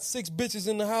 Oh, I got 6 bitches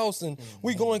in the house and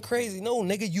we going crazy. No,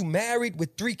 nigga, you married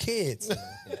with 3 kids.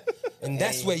 And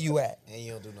that's where you at. And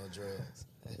you don't do no drugs.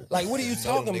 Like, what are you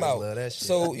talking about?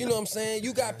 So, you know what I'm saying?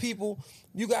 You got people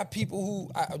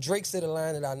who, Drake said a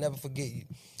line that I'll never forget.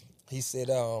 He said,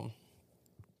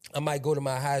 I might go to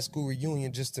my high school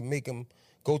reunion just to make him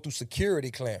go through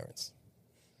security clearance.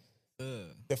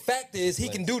 The fact is, he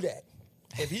can do that.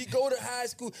 If he go to high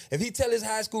school, if he tell his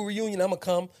high school reunion, I'm going to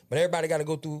come, but everybody got to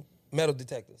go through metal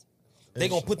detectors. They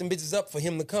going to put them bitches up for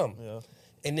him to come. Yeah.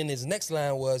 And then his next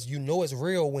line was, you know it's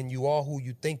real when you are who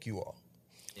you think you are.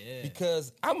 Yeah.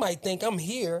 Because I might think I'm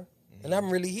here, and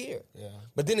I'm really here. Yeah.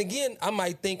 But then again, I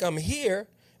might think I'm here,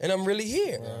 and I'm really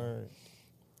here. Right.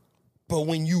 But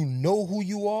when you know who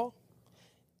you are,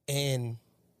 and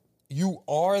you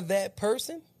are that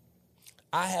person,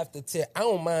 I have to tell, I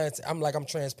don't mind, I'm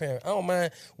transparent. I don't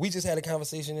mind, we just had a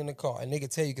conversation in the car, and they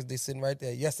could tell you because they sitting right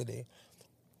there yesterday.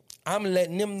 I'm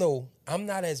letting them know I'm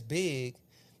not as big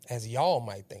as y'all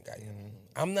might think I am. Mm-hmm.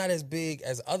 I'm not as big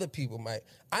as other people might.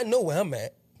 I know where I'm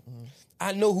at. Mm-hmm.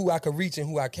 I know who I can reach and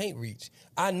who I can't reach.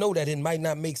 I know that it might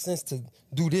not make sense to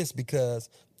do this because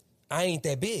I ain't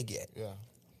that big yet. Yeah.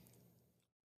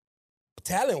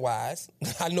 Talent-wise,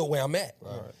 I know where I'm at.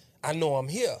 Right. I know I'm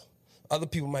here. Other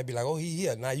people might be like, oh, he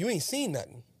here. Now, you ain't seen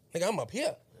nothing. Nigga, I'm up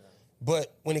here. Yeah.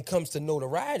 But when it comes to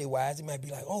notoriety-wise, it might be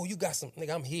like, oh, you got some,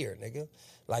 nigga, I'm here, nigga.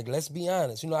 Like, let's be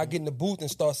honest. You know, I get in the booth and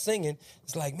start singing.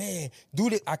 It's like, man, do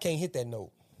this. I can't hit that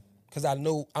note. Because I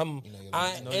know I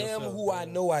am who I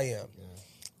know I am.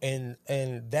 Yeah.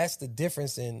 And that's the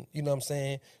difference in, you know what I'm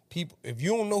saying? People, if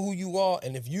you don't know who you are,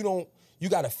 and if you don't, you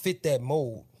got to fit that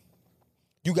mold.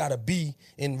 You got to be,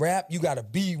 in rap, you got to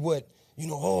be what, you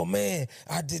know, oh man,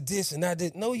 I did this and I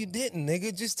did. No, you didn't,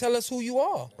 nigga. Just tell us who you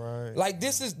are. Right. Like,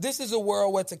 this is a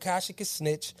world where Tekashi can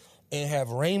snitch and have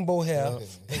rainbow hair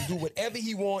and do whatever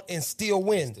he want and still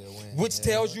win. Which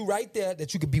tells you right there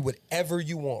that you could be whatever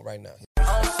you want right now.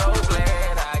 I'm so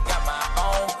glad I got my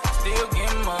own, still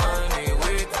get money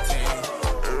with the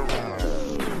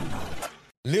team.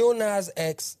 Lil Nas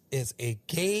X is a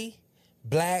gay,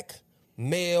 black,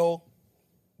 male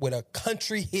with a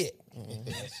country hit. Mm-hmm.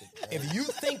 If you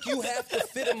think you have to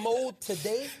fit a mold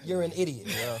today, you're an idiot.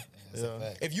 Yeah.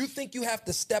 If you think you have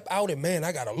to step out and, man,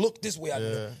 I gotta look this way,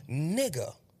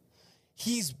 nigga,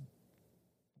 he's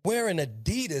wearing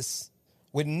Adidas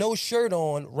with no shirt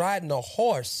on, riding a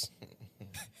horse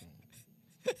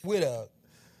with a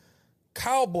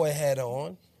cowboy hat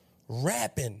on,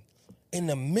 rapping in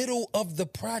the middle of the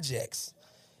projects.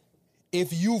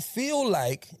 If you feel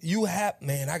like you have,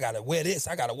 man, I gotta wear this,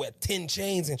 I gotta wear 10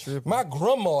 chains. And my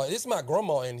grandma, this is my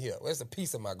grandma in here. There's a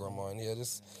piece of my grandma in here.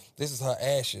 This is her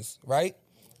ashes, right?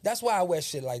 That's why I wear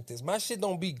shit like this. My shit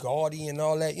don't be gaudy and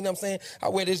all that. You know what I'm saying? I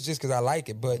wear this just because I like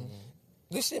it. But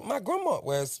this shit, my grandma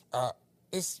wears, I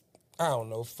don't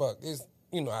know, fuck.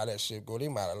 you know how that shit go. They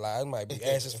might have lied. It might be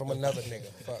ashes from another nigga.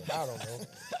 Fuck, I don't know.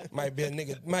 Might be a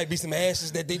nigga. Might be some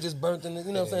ashes that they just burnt in the,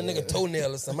 you know what I'm saying, nigga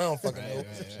toenail or something. I don't fucking know.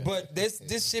 Right. But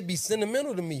this shit be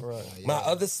sentimental to me. Right. My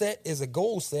other set is a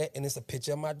gold set, and it's a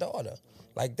picture of my daughter.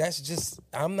 Like, that's just,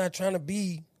 I'm not trying to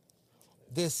be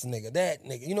this nigga, that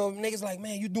nigga. You know, niggas like,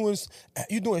 man, you doing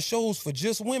shows for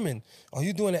just women. Or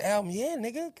you doing an album? Yeah,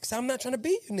 nigga, because I'm not trying to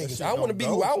be you niggas. I want to be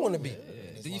who I want to be.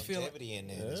 Do you feel in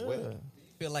there as well?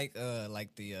 Feel like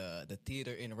the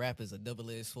theater and rap is a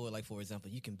double-edged sword. Like, for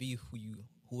example, you can be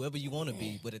whoever you want to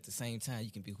be, but at the same time,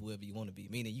 you can be whoever you want to be.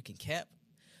 Meaning, you can cap,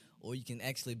 or you can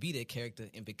actually be that character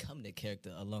and become that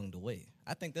character along the way.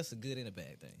 I think that's a good and a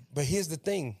bad thing. But here's the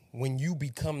thing: when you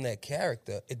become that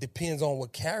character, it depends on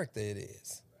what character it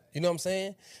is. You know what I'm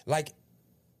saying? Like,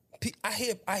 I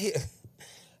hear. I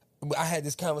had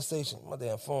this conversation. My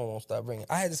damn phone won't stop ringing.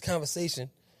 I had this conversation.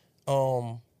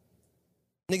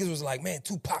 Niggas was like, man,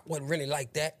 Tupac wasn't really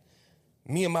like that.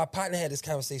 Me and my partner had this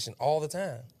conversation all the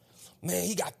time. Man,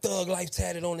 he got Thug Life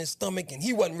tatted on his stomach, and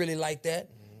he wasn't really like that.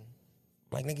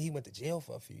 Like, nigga, he went to jail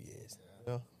for a few years.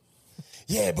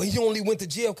 Yeah, but he only went to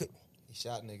jail because he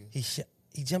shot niggas.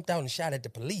 He jumped out and shot at the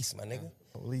police, my nigga.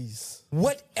 Police.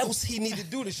 What else he need to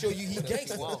do to show you he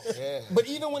gangster? But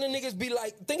even when the niggas be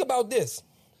like, think about this.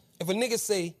 If a nigga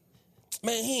say,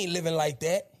 man, he ain't living like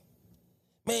that.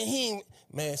 Man, he ain't,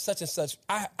 man, such and such.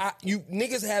 You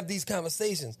niggas have these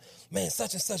conversations. Man,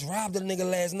 such and such robbed a nigga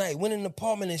last night, went in the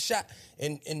apartment and shot,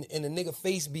 and the nigga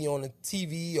face be on the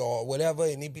TV or whatever,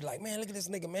 and he be like, man, look at this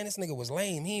nigga, man, this nigga was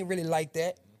lame. He ain't really like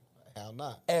that. Hell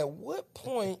not. At what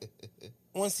point,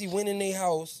 once he went in their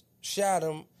house, shot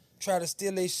him, tried to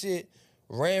steal their shit,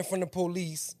 ran from the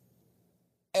police,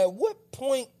 at what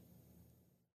point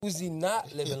was he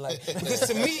not living like? Because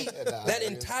to me, that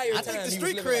entire time, I think the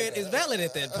street cred is valid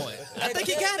at that point. I think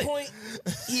he got it.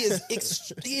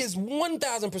 He is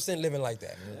 1,000% living like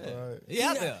that.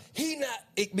 Yeah, he not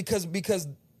because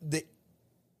the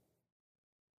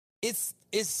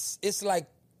it's like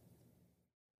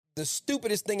the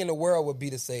stupidest thing in the world would be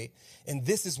to say, and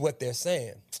this is what they're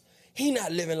saying. He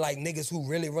not living like niggas who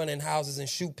really run in houses and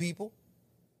shoot people.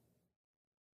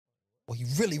 Well, he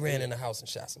really ran in the house and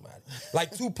shot somebody.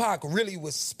 Like Tupac really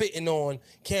was spitting on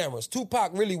cameras.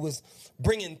 Tupac really was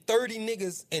bringing 30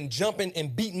 niggas and jumping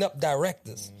and beating up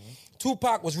directors. Mm-hmm.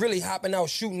 Tupac was really hopping out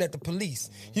shooting at the police.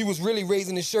 Mm-hmm. He was really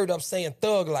raising his shirt up saying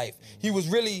thug life. Mm-hmm. He was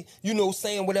really,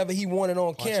 saying whatever he wanted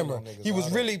on camera. He was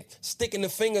really sticking the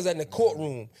fingers in the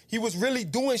courtroom. He was really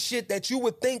doing shit that you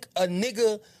would think a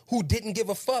nigga who didn't give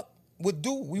a fuck would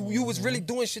do. You was really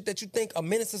doing shit that you think a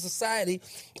menace to society,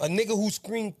 a nigga who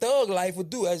screamed thug life would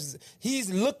do. As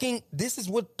he's looking, this is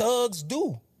what thugs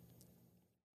do.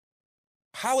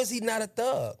 How is he not a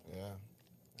thug? Yeah.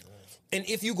 And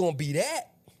if you gonna be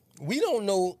that, we don't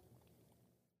know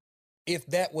if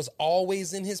that was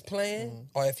always in his plan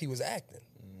or if he was acting.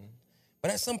 But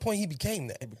at some point he became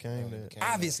that.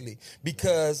 Obviously,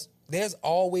 because there's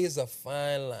always a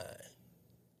fine line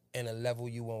and a level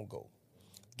you won't go.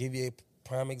 Give you a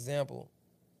prime example.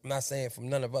 I'm not saying from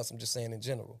none of us, I'm just saying in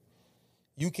general.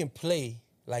 You can play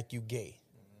like you gay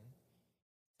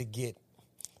to get,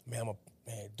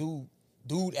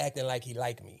 dude acting like he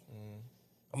like me.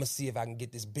 I'm going to see if I can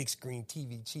get this big screen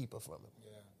TV cheaper from him.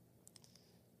 Yeah.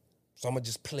 So I'm going to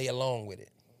just play along with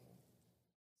it.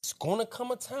 It's going to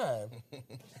come a time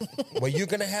where you're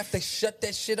going to have to shut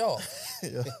that shit off.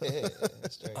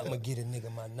 I'm going to get a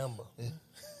nigga my number.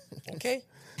 Okay?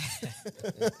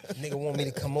 Nigga want me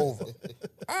to come over.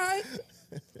 All right.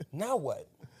 Now what?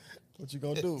 What you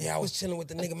gonna do? Yeah, I was chilling with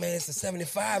the nigga, man. It's a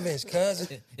 75-inch,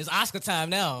 cuz. It's Oscar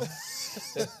time now.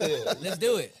 Let's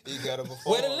do it. You got it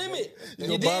before. Where the limit?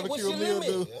 You did? What's your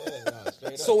limit?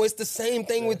 Yeah, so it's the same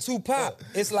thing with Tupac.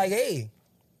 It's like, hey,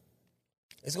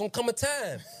 it's gonna come a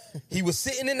time. He was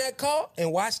sitting in that car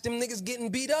and watched them niggas getting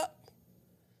beat up.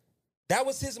 That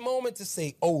was his moment to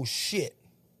say, oh, shit.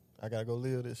 I gotta go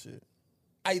live this shit.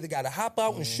 I either gotta hop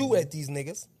out and shoot at these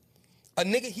niggas. A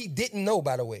nigga he didn't know,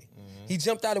 by the way. He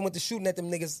jumped out and went to shooting at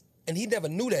them niggas, and he never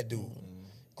knew that dude.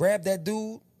 Grabbed that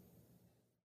dude.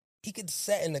 He could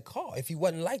sat in the car if he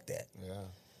wasn't like that. Yeah.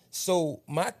 So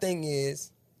my thing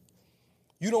is,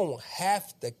 you don't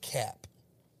have to cap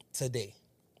today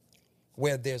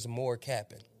where there's more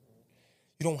capping.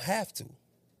 You don't have to.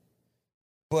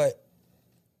 But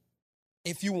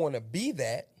if you want to be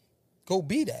that, go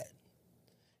be that.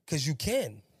 Because you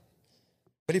can.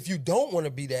 But if you don't want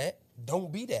to be that, don't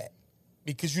be that.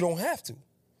 Because you don't have to.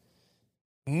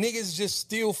 Niggas just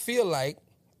still feel like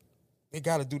they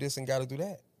got to do this and got to do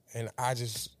that. And I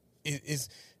just,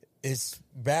 it's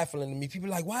baffling to me. People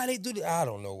like, why they do that? I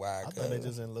don't know why. I think they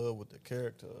just in love with the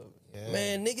character of it. Yeah.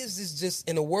 Man, niggas is just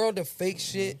in a world of fake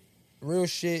shit. Real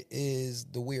shit is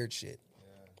the weird shit.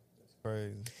 Yeah, that's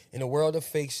crazy. In a world of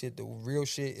fake shit, the real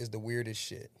shit is the weirdest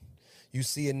shit. You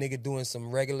see a nigga doing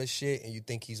some regular shit and you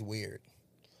think he's weird.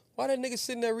 Why that nigga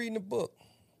sitting there reading a book?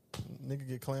 Nigga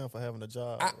get clowned for having a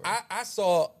job. I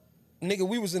saw, nigga,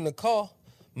 we was in the car.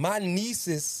 My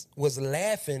nieces was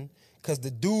laughing because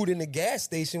the dude in the gas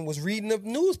station was reading the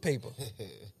newspaper.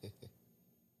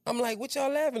 I'm like, what y'all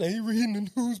laughing at? He reading the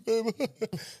newspaper.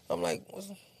 I'm like,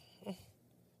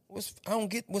 I don't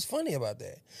get what's funny about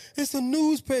that. It's a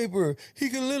newspaper. He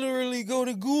could literally go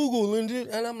to Google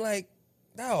and I'm like,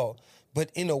 no. But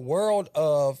in a world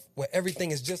of where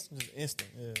everything is just instant,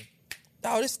 yeah.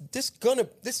 No, this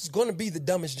is gonna be the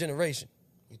dumbest generation.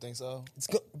 You think so?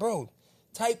 Bro,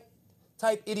 type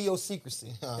idiosyncrasy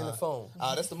in the phone.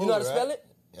 That's the movie, you know how to right? spell it?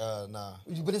 Nah.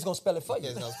 But it's gonna spell it for you. Yeah,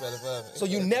 it's gonna spell it for me. So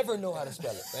you never know how to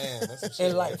spell it. Damn, that's some shit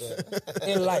in life. Right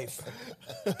in life.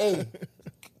 Hey,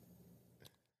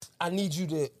 I need you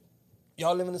to.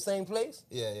 Y'all live in the same place?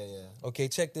 Yeah. Okay,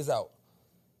 check this out.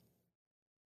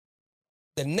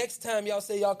 The next time y'all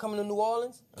say y'all coming to New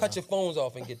Orleans, cut your phones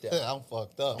off and get there. I'm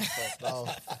fucked up. I'm fucked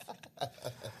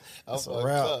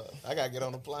up. I gotta get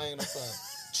on the plane or something.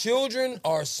 Children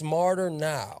are smarter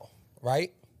now,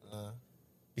 right?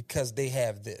 Because they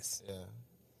have this. Yeah.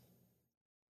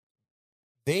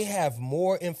 They have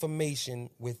more information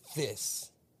with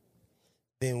this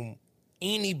than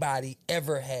anybody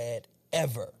ever had,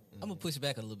 ever. I'm going to push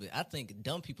back a little bit. I think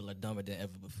dumb people are dumber than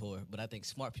ever before, but I think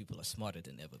smart people are smarter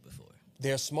than ever before.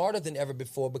 They're smarter than ever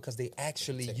before because they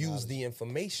actually use the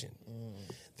information.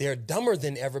 They're dumber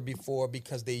than ever before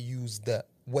because they use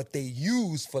what they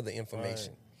use for the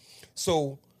information. Right.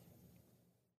 So,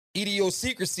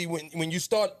 idiosyncrasy, when you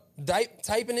start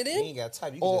typing it in, you ain't got to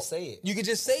type. You can just say it. You can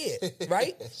just say it,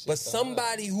 right? But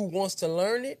somebody who wants to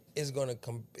learn it is gonna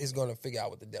figure out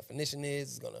what the definition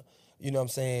is. Is gonna, you know what I'm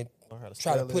saying?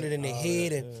 Try to put it in their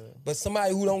head. But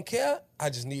somebody who don't care, I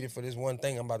just need it for this one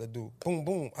thing I'm about to do. Boom,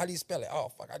 boom. How do you spell it?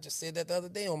 Oh, fuck, I just said that the other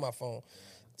day on my phone.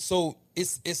 So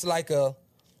it's like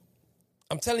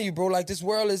I'm telling you, bro, like this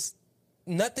world is,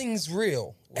 nothing's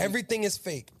real. Everything is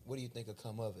fake. What do you think will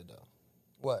come of it, though?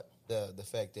 What? The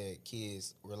fact that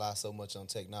kids rely so much on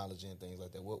technology and things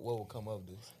like that. What will come of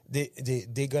this?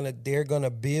 They're gonna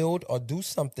build or do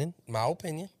something, my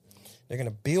opinion. They're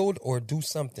gonna build or do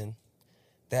something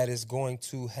that is going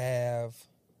to have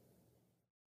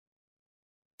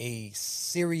a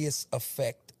serious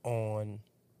effect on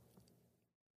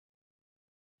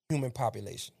human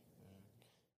population.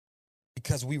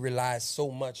 Because we rely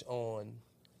so much on,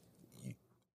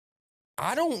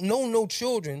 I don't know no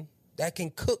children that can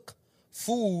cook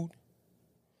food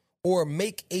or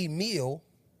make a meal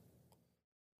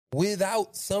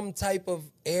without some type of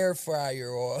air fryer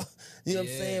or, you know what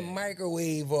I'm saying,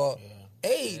 microwave or,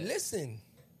 listen,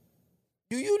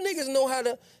 do you niggas know how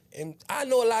to, and I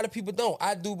know a lot of people don't.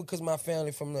 I do because my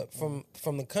family from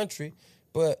the country,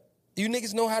 but you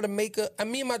niggas know how to make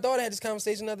me and my daughter had this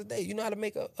conversation the other day. You know how to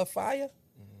make a fire?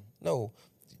 Mm-hmm. No.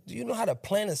 Do you know how to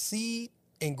plant a seed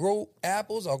and grow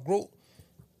apples or grow?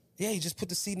 Yeah, you just put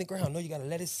the seed in the ground. No, you gotta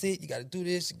let it sit. You gotta do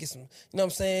this. Get some. You know what I'm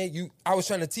saying? I was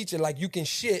trying to teach her like you can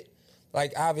shit.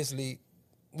 Like obviously,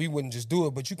 we wouldn't just do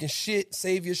it, but you can shit.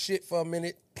 Save your shit for a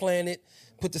minute. Plant it.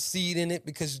 Put the seed in it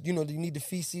because you need the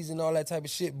feces and all that type of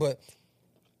shit. But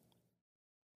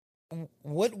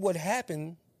what would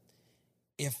happen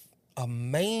if a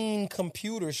main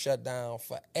computer shut down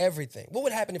for everything? What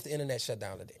would happen if the internet shut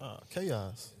down today?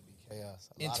 Chaos. Chaos.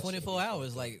 In 24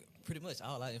 hours, like. Pretty much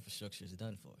all our infrastructure is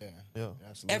done for. Yeah,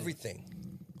 absolutely. Everything.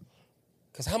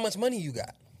 Because how much money you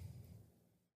got?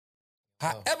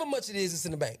 However much it is, it's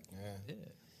in the bank. Yeah.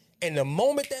 And the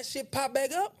moment that shit pop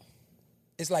back up,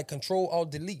 it's like Control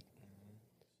Alt Delete.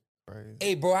 Crazy.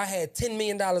 Hey, bro, I had $10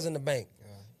 million in the bank.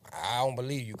 Yeah. I don't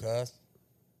believe you, cuz.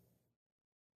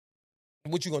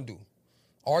 What you gonna do?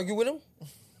 Argue with him?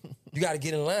 You got to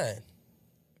get in line.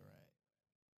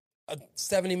 Right.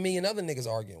 70 million other niggas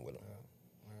arguing with him.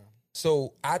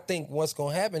 So I think what's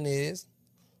going to happen is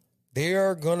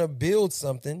they're going to build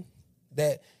something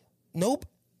that,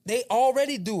 they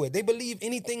already do it. They believe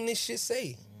anything this shit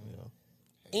say. Yeah.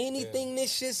 Anything this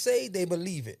shit say, they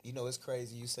believe it. You know, it's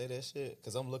crazy you say that shit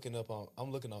because I'm looking on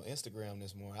Instagram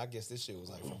this morning. I guess this shit was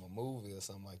like from a movie or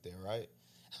something like that, right?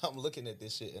 I'm looking at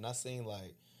this shit and I seen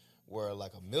like where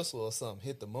like a missile or something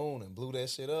hit the moon and blew that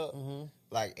shit up. Mm-hmm.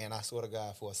 Like, and I swear to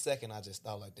God, for a second, I just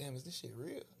thought like, damn, is this shit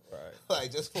real?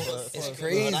 Like just for it's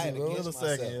crazy, bro.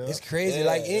 It's crazy.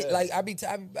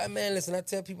 Man, listen, I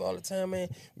tell people all the time, man.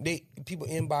 People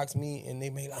inbox me and they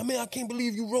be like, man, I can't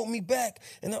believe you wrote me back.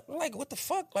 And I'm like, what the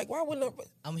fuck? Like, why wouldn't I?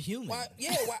 I'm human.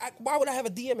 Why would I have a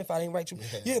DM if I didn't write you?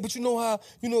 Yeah, but you know how,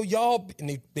 y'all,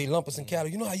 and they lump us in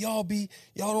cattle. You know how y'all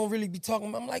don't really be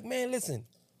talking. I'm like, man, listen,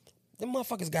 them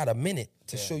motherfuckers got a minute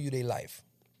to show you their life.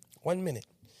 1 minute.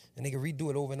 And they can redo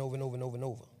it over and over and over and over and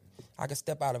over. I could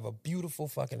step out of a beautiful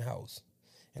fucking house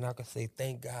and I could say,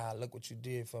 thank God, look what you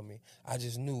did for me. I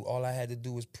just knew all I had to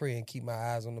do was pray and keep my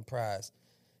eyes on the prize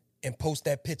and post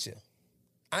that picture.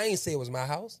 I ain't say it was my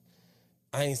house.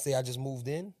 I ain't say I just moved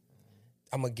in.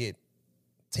 I'm going to get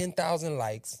 10,000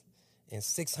 likes and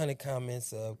 600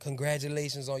 comments of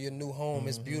congratulations on your new home.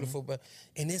 It's beautiful.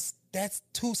 And that's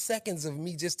 2 seconds of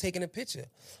me just taking a picture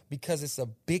because it's a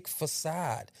big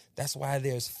facade. That's why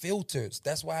there's filters.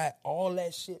 That's why all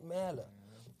that shit matter.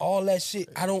 All that shit.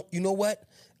 You know what?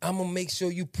 I'm going to make sure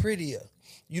you prettier.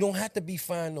 You don't have to be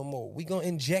fine no more. We going to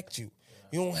inject you.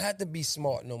 You don't have to be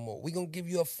smart no more. We going to give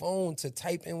you a phone to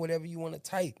type in whatever you want to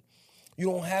type. You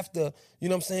don't have to, you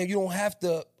know what I'm saying? You don't have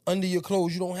to, under your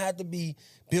clothes, you don't have to be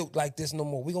built like this no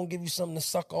more. We're going to give you something to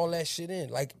suck all that shit in.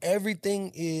 Like,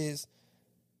 everything is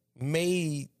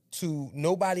made to,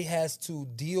 nobody has to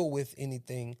deal with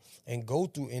anything and go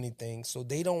through anything, so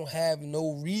they don't have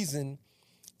no reason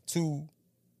to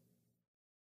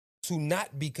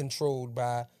not be controlled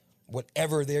by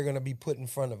whatever they're going to be put in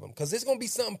front of them. Because there's going to be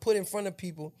something put in front of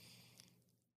people.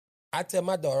 I tell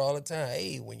my daughter all the time,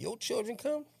 hey, when your children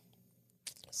come,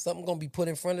 something going to be put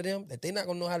in front of them that they're not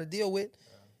going to know how to deal with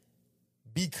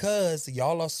because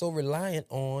y'all are so reliant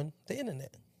on the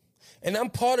internet. And I'm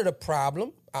part of the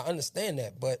problem. I understand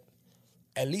that. But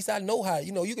at least I know how,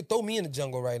 you can throw me in the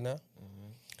jungle right now.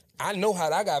 I know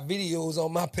how. I got videos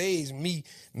on my page, me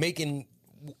making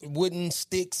wooden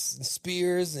sticks and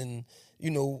spears and,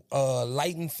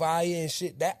 lighting fire and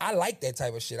shit. That I like that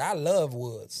type of shit. I love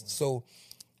woods. So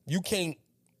you can't,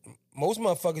 most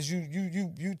motherfuckers,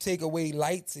 you take away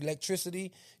lights,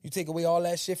 electricity, you take away all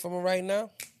that shit from them right now,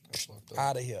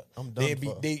 out of here. I'm done. You'd be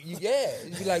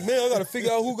like, man, I gotta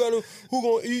figure out who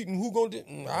gonna eat and who gonna do.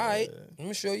 All right, let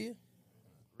me show you.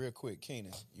 Real quick,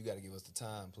 Keenan, you got to give us the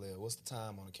time, player. What's the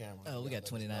time on the camera? Oh, we got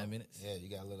 29 minutes. Yeah, you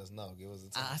got to let us know. Give us the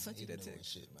time. I sent you that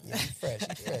text. Shit, man. Yeah, he's fresh.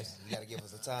 You got to give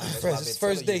us the time. Fresh. His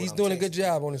first day. He's doing a good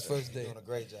job on his first day. He's doing a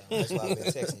great job. That's why I've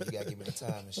been texting you. You got to give me the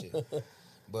time and shit.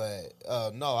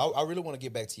 But no, I really want to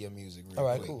get back to your music real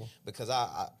quick. Cool. Because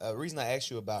the reason I asked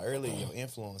you about earlier your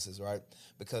influences, right?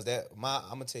 Because I'm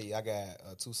gonna tell you, I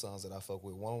got 2 songs that I fuck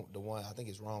with. The one I think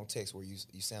is Wrong Text, where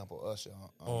you sample Usher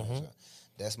on Usher.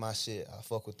 That's my shit. I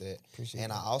fuck with that. Appreciate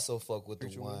and that. I also fuck with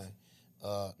Future the one.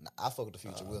 I fuck with the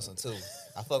Future Wilson too.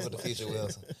 I fuck with the Future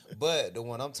Wilson, but the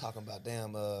one I'm talking about,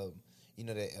 damn.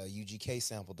 That UGK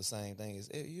sampled the same thing. Is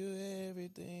you're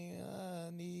everything I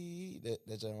need.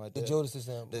 That joint right there. The Jodeci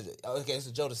sample. Okay, it's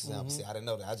a Jodeci sample. See, I didn't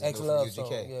know that. I just X-Love knew it from UGK.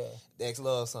 Song, yeah. The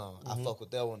X-Love song. I fuck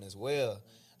with that one as well.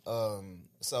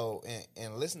 So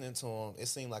and listening to him, it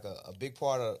seemed like a big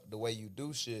part of the way you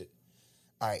do shit.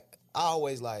 I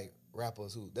always like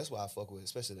rappers who, that's why I fuck with,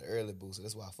 especially the early Boosie.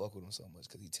 That's why I fuck with him so much,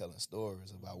 because he telling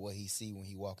stories about what he see when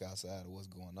he walk outside or what's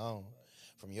going on.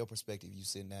 From your perspective, you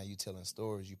sitting down, you telling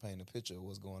stories, you paint a picture of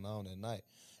what's going on at night.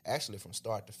 Actually, from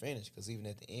start to finish, because even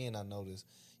at the end, I noticed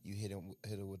you hit it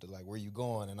with the, like, where you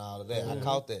going and all of that. I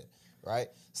caught that, right?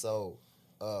 So,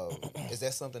 is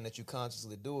that something that you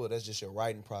consciously do, or that's just your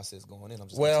writing process going in? I'm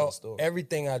just telling a story.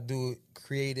 Everything I do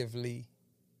creatively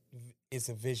is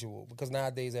a visual, because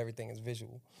nowadays everything is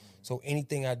visual. So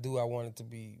anything I do, I want it to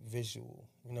be visual.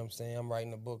 You know what I'm saying? I'm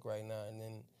writing a book right now, and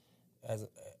then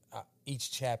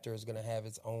each chapter is going to have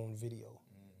its own video.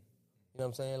 You know what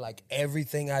I'm saying? Like,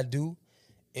 everything I do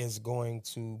is going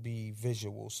to be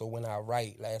visual. So when I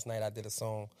write, last night I did a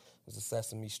song, it was a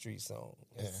Sesame Street song.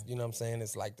 You know what I'm saying?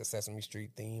 It's like the Sesame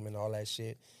Street theme and all that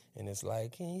shit. And it's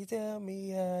like, can you tell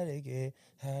me how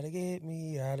to get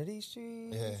me out of these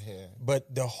streets? Yeah.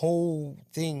 But the whole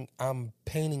thing, I'm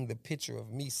painting the picture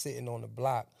of me sitting on the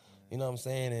block, you know what I'm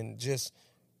saying? And just,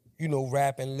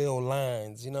 rapping little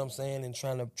lines, you know what I'm saying? And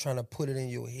trying to put it in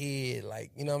your head, like,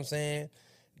 you know what I'm saying?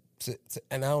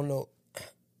 And I don't know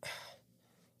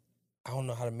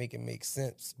how to make it make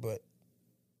sense, but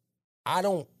I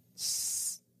don't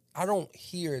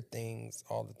hear things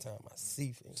all the time. I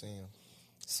see things. Damn.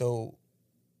 So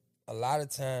a lot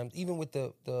of times, even with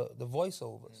the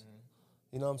voiceovers,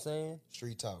 you know what I'm saying?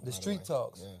 Street talk. The street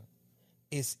talks. Yeah.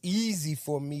 It's easy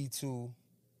for me to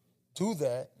do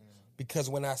that because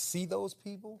when I see those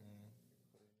people,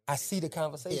 I see the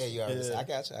conversation. Yeah, you already. I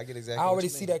got you. I get exactly. I already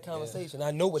see that conversation. Yeah.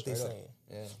 I know what they're saying.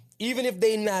 Yeah. Even if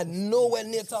they not nowhere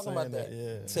near talking about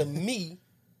that, to me,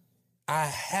 I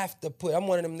have to put. I'm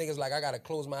one of them niggas like I gotta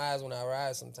close my eyes when I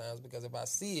ride sometimes because if I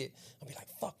see it, I'll be like,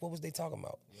 "Fuck, what was they talking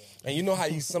about?" Yeah. And you know how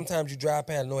you sometimes you drive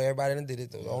past. I know everybody done did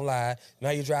it. Though, don't lie. Now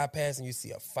you drive past and you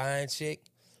see a fine chick,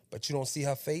 but you don't see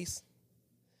her face.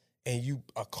 And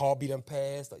a car be done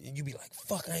past, you be like,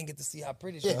 fuck, I ain't get to see how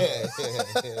pretty she is.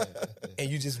 And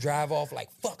you just drive off like,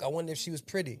 fuck, I wonder if she was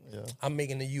pretty. Yeah. I'm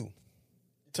making the you.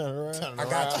 Turn around. I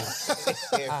got you.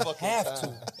 I have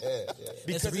to.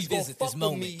 Because it's going to fuck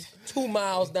with me 2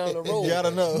 miles down the road. You gotta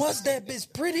know. Was that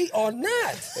bitch pretty or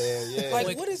not?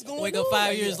 Like, what is going on? Wake up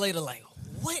 5 years later like,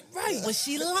 what was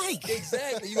she like?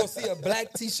 Exactly. You gonna see a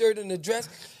black t-shirt and a dress.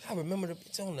 I remember the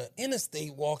bitch on the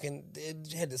interstate walking,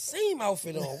 had the same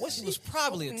outfit on. What she was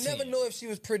probably a 10. Never know if she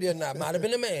was pretty or not. Might have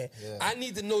been a man. Yeah. I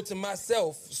need to know to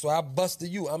myself, so I busted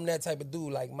you. I'm that type of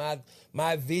dude. Like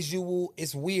my visual,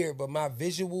 it's weird, but my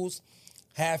visuals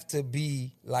have to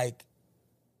be like,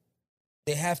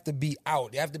 they have to be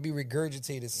out. They have to be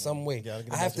regurgitated some way.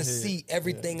 I have to see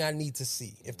everything I need to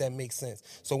see, if that makes sense.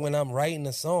 So when I'm writing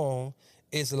a song,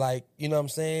 it's like, you know what I'm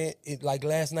saying? Like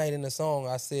last night in the song,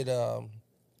 I said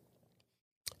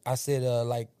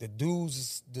like the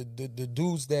dudes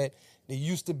that they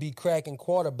used to be cracking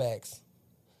quarterbacks,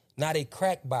 now they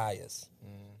crack buyers.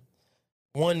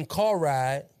 One car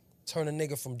ride turn a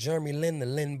nigga from Jeremy Lin to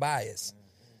Lynn Bias.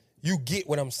 You get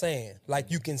what I'm saying?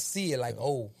 Like you can see it. Like,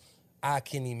 oh, I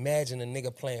can imagine a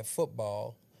nigga playing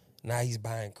football. Now he's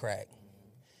buying crack.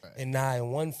 Right. And now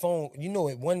in one phone, you know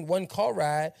it. One car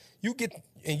ride, you get,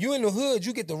 and you in the hood,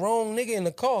 you get the wrong nigga in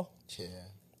the car. Yeah,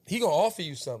 he gonna offer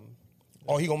you something.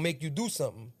 Or he gonna make you do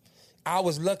something. I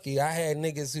was lucky. I had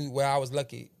niggas I was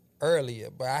lucky earlier,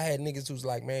 but I had niggas who's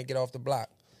like, man, get off the block.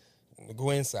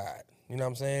 Go inside. You know what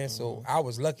I'm saying? Mm-hmm. So I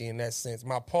was lucky in that sense.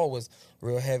 My paw was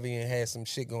real heavy and had some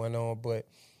shit going on, but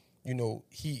you know,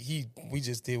 we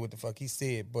just did what the fuck he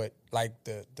said. But like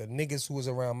the niggas who was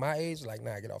around my age, like,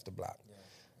 nah, get off the block. Yeah.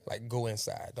 Like go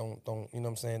inside. Don't you know what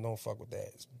I'm saying? Don't fuck with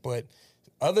that. But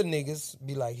other niggas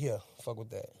be like, here, fuck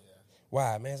with that.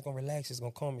 Why? Man, it's going to relax. It's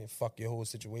going to calm you and fuck your whole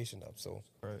situation up. So,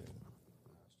 right.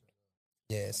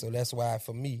 Yeah, so that's why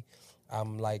for me,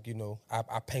 I'm like, you know,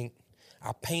 I paint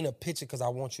a picture because I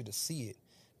want you to see it.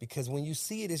 Because when you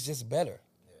see it, it's just better.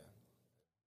 Yeah.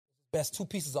 That's 2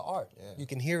 pieces of art. Yeah. You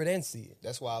can hear it and see it.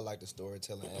 That's why I like the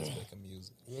storytelling aspect of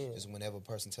music. Yeah. Is whenever a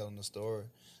person telling a story,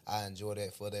 I enjoy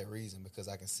that for that reason because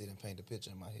I can sit and paint a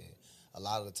picture in my head. A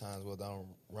lot of the times whether I'm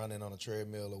running on a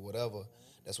treadmill or whatever,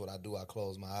 that's what I do. I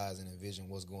close my eyes and envision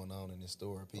what's going on in this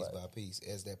story piece by piece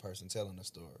as that person telling the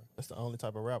story. That's the only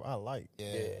type of rap I like.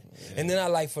 Yeah. And then I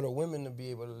like for the women to be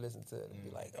able to listen to it and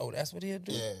be like, oh, that's what he'll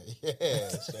do? Yeah.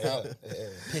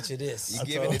 Picture this. You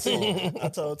giving it to him. I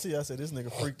told T, I said, this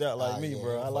nigga freaked out like me,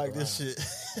 bro. I like this shit.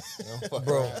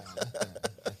 Bro,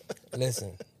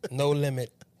 listen, no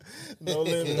limit. No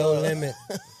limit. No limit.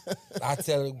 I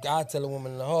tell a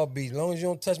woman in the heartbeat, as long as you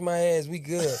don't touch my ass, we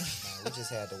good. We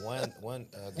just had the one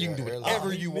girl you can do earlier.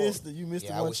 whatever you want. You missed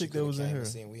the one chick that was in here.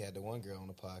 We had the one girl on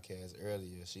the podcast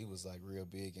earlier. She was like real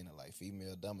big into like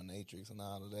female dominatrix and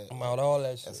all of that. I'm out all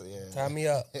that shit. Tie me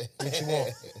up. What you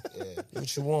want?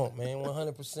 What you want, man?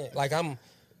 100%. Like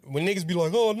when niggas be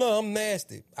like, oh no, I'm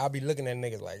nasty. I'll be looking at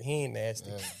niggas like he ain't nasty.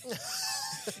 Yeah.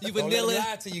 You vanilla. Don't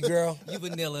lie to you, girl. You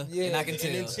vanilla. Yeah, and I can tell.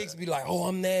 And then chicks be like, "Oh,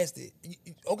 I'm nasty."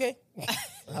 Okay.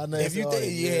 If you think,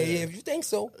 if you think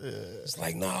so, it's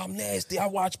like, nah, I'm nasty. I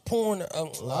watch porn. A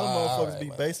lot of motherfuckers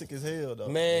be basic as hell, though.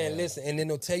 Man, listen, and then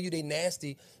they'll tell you they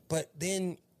nasty, but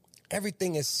then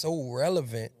everything is so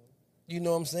relevant. You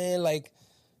know what I'm saying? Like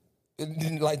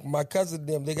my cousin,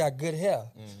 they got good hair,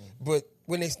 but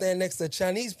when they stand next to a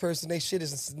Chinese person, they shit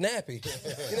is snappy. You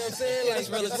know what I'm saying? Like, that's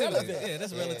relativity. Yeah,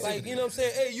 that's relativity. Like, you know what I'm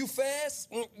saying? Hey, you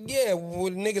fast? Yeah,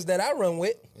 with the niggas that I run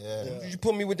with. Yeah. You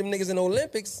put me with them niggas in the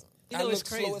Olympics, you know, I look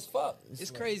slow as fuck.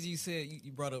 It's crazy you said,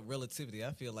 you brought up relativity.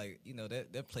 I feel like, you know,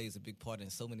 that plays a big part in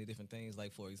so many different things.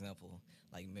 Like, for example,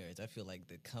 like marriage. I feel like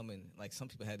like some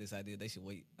people had this idea they should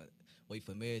wait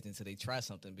for marriage until they try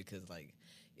something because, like,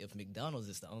 if McDonald's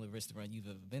is the only restaurant you've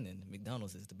ever been in,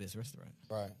 McDonald's is the best restaurant.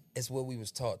 Right. It's what we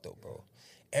was taught, though, bro.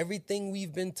 Everything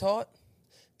we've been taught,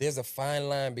 there's a fine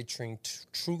line between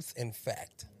truth and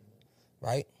fact,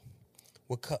 right?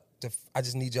 I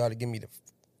just need y'all to give me the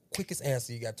quickest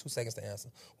answer. You got 2 seconds to answer.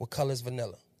 What color is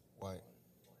vanilla? White.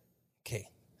 Okay,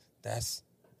 that's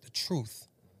the truth,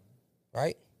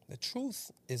 right? The truth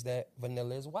is that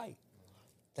vanilla is white.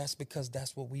 That's because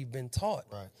that's what we've been taught.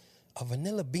 Right. A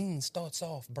vanilla bean starts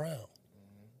off brown.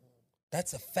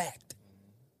 That's a fact.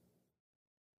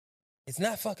 It's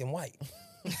not fucking white.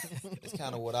 It's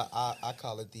kind of what I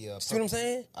call it the. See what I'm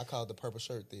saying? I call it the purple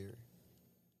shirt theory.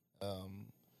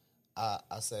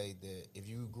 I say that if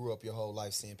you grew up your whole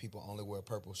life seeing people only wear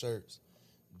purple shirts,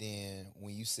 then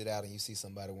when you sit out and you see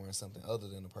somebody wearing something other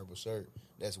than a purple shirt,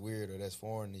 that's weird or that's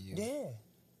foreign to you.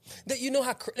 Yeah. You know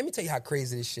how? Let me tell you how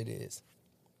crazy this shit is.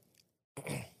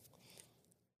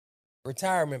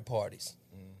 Retirement parties,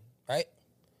 right?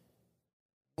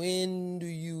 When do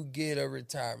you get a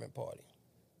retirement party?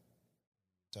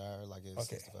 Retire like at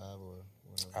 65 or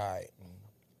whatever. All right.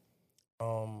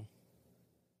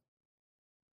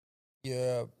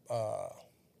 Yeah.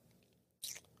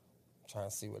 Trying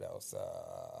to see what else.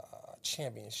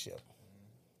 Championship.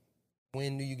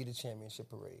 When do you get a championship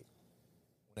parade?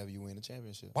 Whenever you win a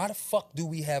championship. Why the fuck do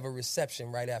we have a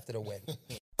reception right after the wedding?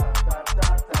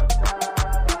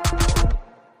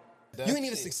 You ain't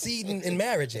even succeeding in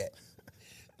marriage yet.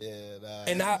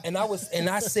 Yeah, nah. And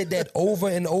I said that over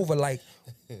and over, like,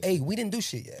 hey, we didn't do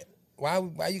shit yet.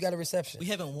 Why you got a reception? We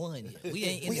haven't won yet. We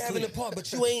ain't in we the having a part,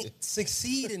 but you ain't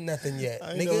succeeding nothing yet,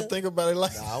 I ain't nigga. never think about it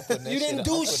like You didn't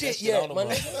do shit yet, my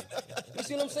nigga. You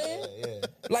see what I'm saying? Yeah.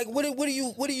 Like, what are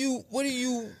you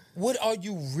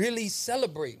really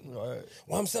celebrating? Right.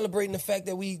 Well, I'm celebrating the fact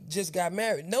that we just got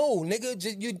married. No,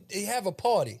 nigga, you have a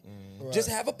party. Right. Just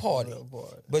have a party. Have a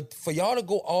party. But for y'all to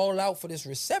go all out for this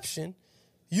reception,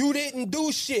 you didn't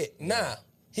do shit. Nah,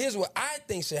 here's what I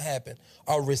think should happen.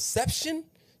 A reception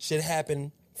should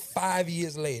happen 5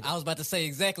 years later. I was about to say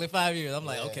exactly 5 years. I'm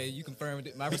like, okay, you confirmed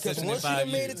it. My Because reception in once you 5 done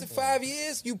years. made it to 5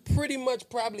 years, you pretty much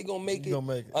probably gonna make it,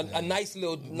 a nice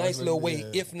little way,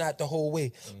 if not the whole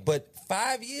way. But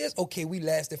 5 years, okay, we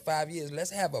lasted 5 years.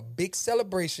 Let's have a big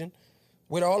celebration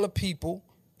with all the people,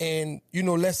 and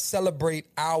let's celebrate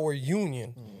our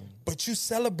union. But you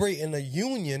celebrating a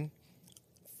union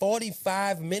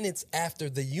 45 minutes after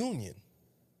the union.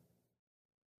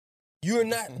 You're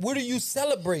not. What are you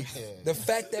celebrating? The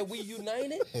fact that we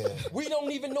united? We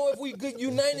don't even know if we good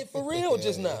united for real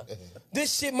just now.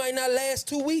 This shit might not last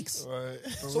 2 weeks. Right.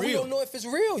 So we don't know if it's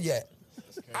real yet.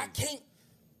 I can't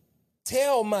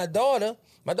tell my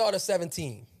daughter's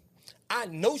 17. I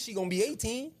know she gonna be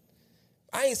 18.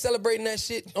 I ain't celebrating that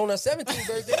shit on her 17th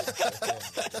birthday.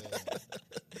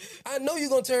 I know you're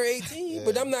gonna turn 18,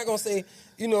 but I'm not gonna say,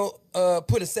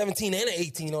 put a 17 and an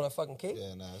 18 on a fucking cake.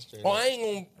 Yeah, nah, straight Or up. I ain't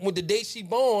gonna, with the day she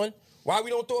born, why we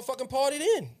don't throw a fucking party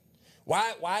then?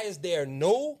 Why is there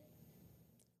no?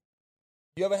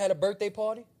 You ever had a birthday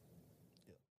party?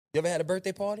 You ever had a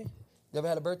birthday party? You ever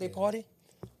had a birthday party?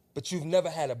 But you've never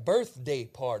had a birthday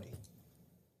party.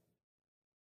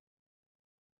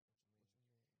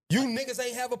 You niggas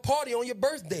ain't have a party on your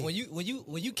birthday.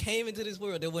 When you came into this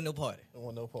world, there wasn't no party. There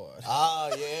wasn't no party.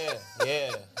 Oh,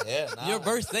 yeah. Nah. Your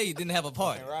birthday didn't have a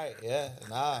party. Right, yeah,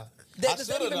 nah. That does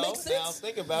that even make sense? Now I'm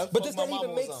thinking about it. But Fuck does that my even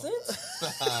mama make was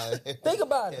on. sense? Think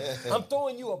about it. I'm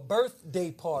throwing you a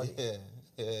birthday party,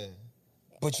 Yeah.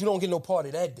 but you don't get no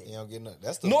party that day. You don't get nothing.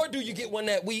 That's the Nor do you get one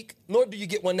that week. Nor do you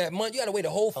get one that month. You got to wait a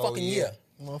whole fucking year.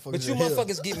 But you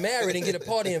motherfuckers get married and get a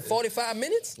party in 45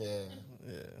 minutes? Yeah.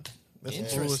 That's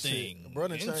Interesting. bullshit.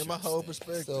 Brother changed my whole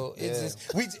perspective. So it's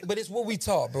but it's what we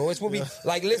taught, bro. It's what we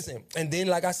like. Listen, and then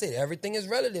like I said, everything is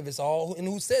relative. It's all in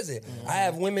who says it. I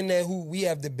have women who we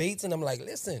have debates, and I'm like,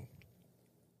 listen.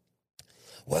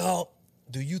 Well,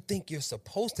 do you think you're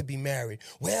supposed to be married?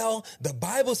 Well, the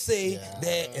Bible say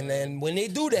that, and then when they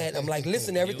do that, I'm like,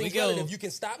 listen, everything's relative. You can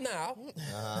stop now,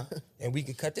 and we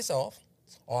can cut this off,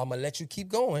 or I'm gonna let you keep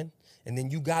going, and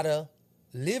then you gotta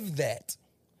live that.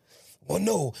 Well,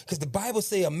 no, because the Bible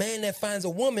say a man that finds a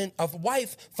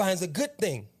wife finds a good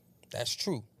thing. That's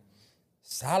true.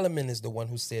 Solomon is the one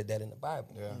who said that in the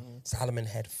Bible. Yeah. Solomon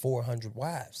had 400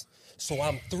 wives. So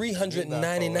I'm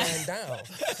 399 down.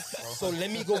 So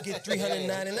let me go get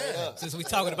 399. Since we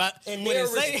talking about And what their,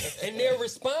 it say. and their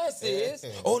response is,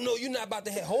 oh, no, you're not about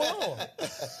to have, hold on.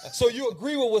 So you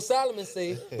agree with what Solomon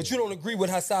say, but you don't agree with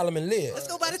how Solomon lived. Let's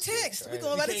go by the text. We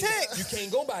going by the text. You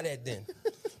can't go by that then.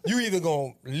 You either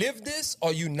gonna live this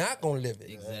or you not gonna live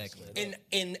it. Exactly. And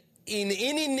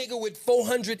any nigga with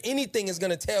 400 anything is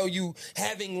gonna tell you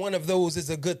having one of those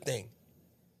is a good thing.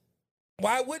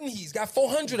 Why wouldn't he? He's got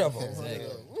 400 of them. Exactly.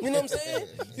 You know what I'm saying?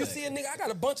 You see a nigga, I got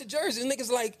a bunch of jerseys.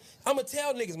 Niggas like, I'm gonna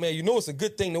tell niggas, man, you know it's a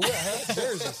good thing to wear, huh?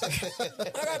 Jerseys.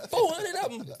 I got 400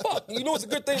 of them. Fuck, you know it's a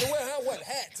good thing to wear, huh? What,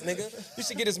 hats, nigga? You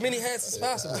should get as many hats as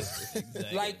possible.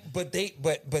 Exactly. Like,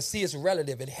 but see, it's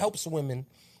relative. It helps women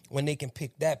when they can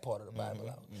pick that part of the Bible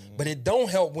out. But it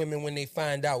don't help women when they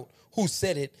find out who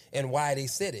said it and why they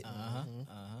said it.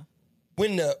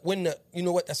 When the you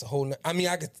know what? That's a whole. I mean,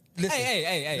 I could listen.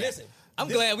 Hey. Listen. I'm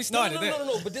glad we started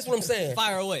No. But this is what I'm saying.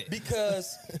 Fire away.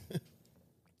 Because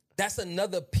that's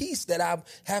another piece that I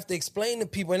have to explain to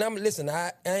people. And I'm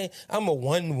a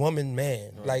one woman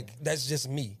man. Right. Like that's just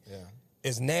me. Yeah.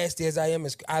 As nasty as I am,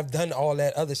 I've done all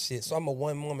that other shit. So I'm a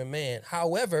one woman man.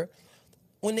 However,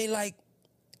 when they like,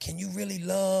 can you really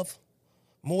love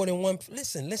more than one?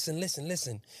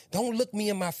 Listen. Don't look me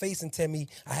in my face and tell me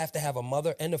I have to have a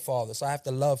mother and a father. So I have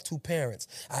to love 2 parents.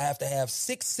 I have to have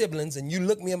 6 siblings, and you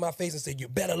look me in my face and say, you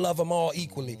better love them all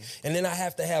equally. Mm-hmm. And then I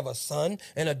have to have a son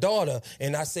and a daughter.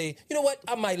 And I say, you know what?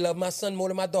 I might love my son more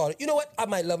than my daughter. You know what? I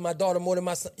might love my daughter more than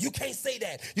my son. You can't say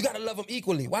that. You got to love them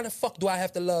equally. Why the fuck do I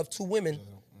have to love 2 women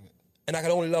and I can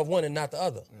only love one and not the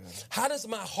other? Yeah. How does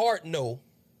my heart know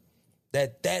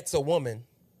that that's a woman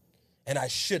and I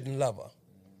shouldn't love her?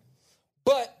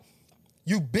 But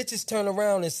you bitches turn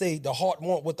around and say the heart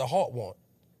want what the heart want.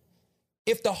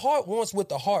 If the heart wants what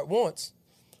the heart wants,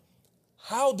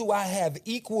 how do I have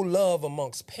equal love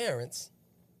amongst parents,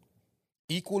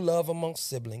 equal love amongst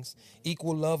siblings,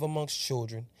 equal love amongst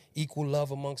children, equal love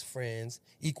amongst friends,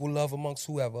 equal love amongst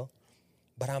whoever,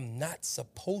 but I'm not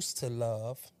supposed to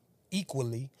love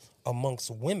equally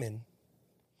amongst women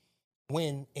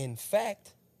when, in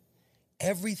fact,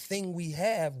 everything we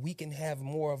have, we can have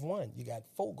more of one. You got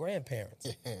 4 grandparents.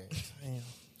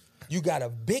 You got a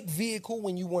big vehicle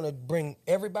when you want to bring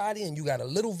everybody, and you got a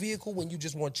little vehicle when you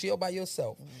just want to chill by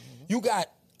yourself. Mm-hmm. You got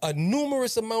a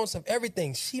numerous amounts of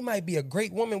everything. She might be a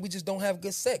great woman. We just don't have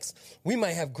good sex. We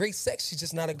might have great sex. She's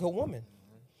just not a good woman.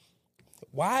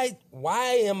 Why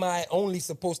am I only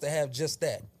supposed to have just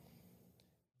that?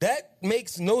 That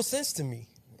makes no sense to me.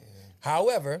 Yeah.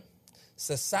 However,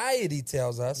 society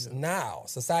tells us now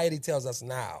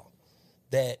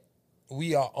that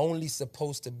we are only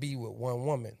supposed to be with one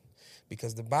woman,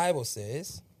 because the Bible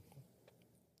says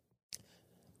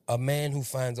a man who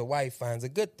finds a wife finds a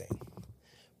good thing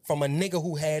from a nigga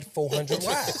who had 400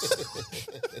 wives.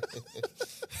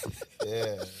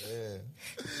 Yeah.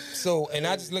 So, and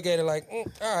I just look at it like,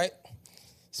 all right.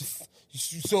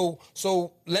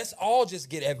 So let's all just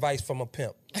get advice from a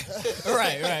pimp.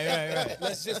 Right.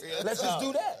 Let's just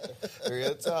do that.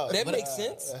 Real talk. That makes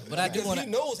sense. But I do want he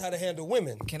knows how to handle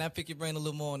women. Can I pick your brain a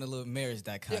little more on the little marriage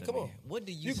dichotomy? Yeah, come on. What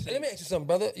do you say? Let me ask you something,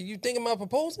 brother. You thinking about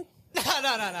proposing? No.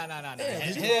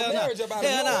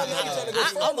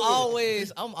 I'm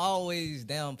always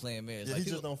downplaying marriage. Yeah, he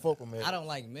just don't fuck with marriage. I don't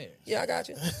like marriage. Yeah, I got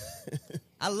you.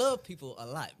 I love people a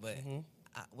lot, but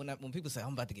when people say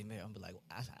I'm about to get married, I'm like,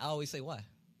 I always say why.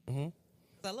 Mm-hmm.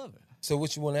 I love her. So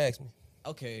what you want to ask me?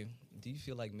 Okay, do you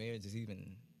feel like marriage is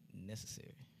even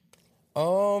necessary?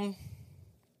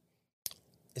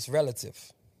 It's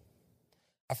relative.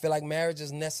 I feel like marriage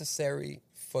is necessary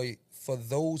for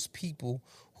those people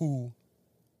who,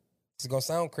 it's gonna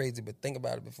sound crazy, but think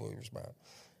about it before you respond.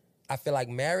 I feel like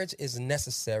marriage is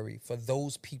necessary for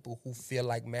those people who feel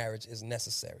like marriage is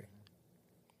necessary.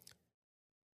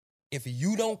 If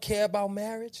you don't care about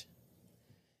marriage,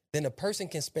 then a person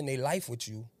can spend their life with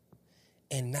you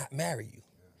and not marry you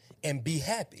and be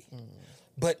happy.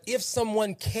 But if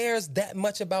someone cares that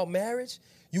much about marriage,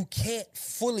 you can't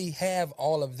fully have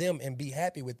all of them and be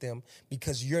happy with them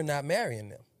because you're not marrying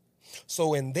them.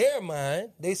 So in their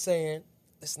mind, they saying,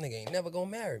 this nigga ain't never gonna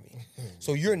marry me.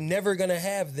 So you're never gonna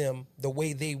have them the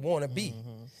way they wanna be.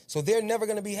 So they're never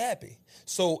gonna be happy.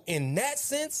 So in that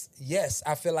sense, yes,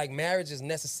 I feel like marriage is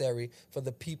necessary for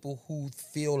the people who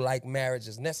feel like marriage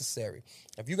is necessary.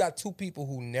 If you got 2 people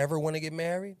who never wanna get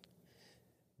married,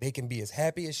 they can be as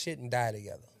happy as shit and die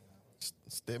together.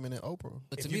 Stedman and Oprah.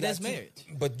 But to me, that's marriage.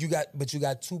 But you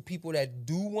got 2 people that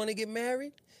do want to get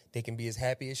married, they can be as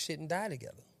happy as shit and die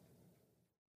together.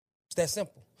 It's that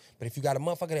simple. But if you got a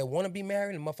motherfucker that want to be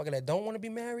married and a motherfucker that don't want to be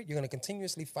married, you're going to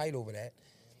continuously fight over that.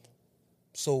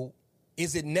 So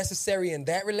is it necessary in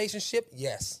that relationship?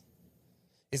 Yes.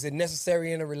 Is it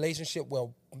necessary in a relationship where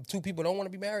 2 people don't want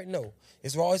to be married? No.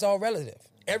 It's all relative.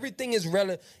 Everything is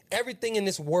relative. Everything in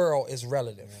this world is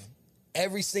relative. Yeah.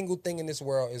 Every single thing in this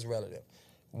world is relative.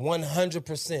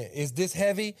 100%. Is this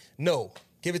heavy? No.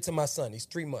 Give it to my son. He's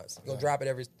 3 months. He's going to drop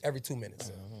it every 2 minutes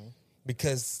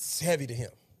because it's heavy to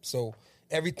him. So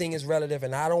everything is relative,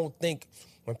 and I don't think,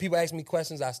 when people ask me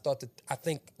questions, I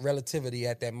think relativity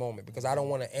at that moment, because I don't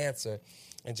want to answer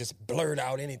and just blurt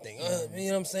out anything. You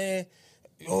know what I'm saying?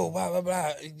 Oh, blah, blah,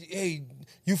 blah. Hey,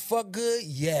 you fuck good?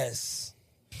 Yes.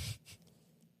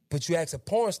 But you ask a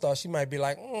porn star, she might be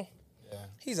like,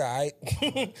 he's all right.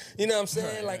 You know what I'm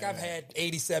saying? Right, I've had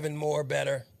 87 more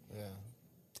better.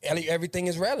 Everything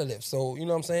is relative. So, you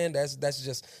know what I'm saying? That's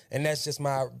just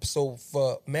my, so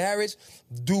for marriage,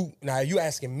 now you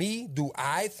asking me, do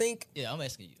I think? Yeah, I'm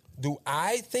asking you. Do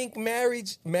I think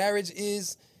marriage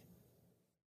is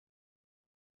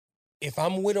if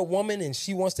I'm with a woman and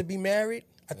she wants to be married,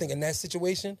 I think in that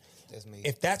situation, that's me.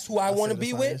 If that's who I want to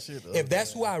be with, if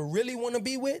that's who I really want to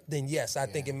be with, then yes, I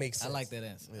think it makes sense. I like that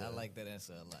answer. I like that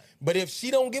answer a lot. But if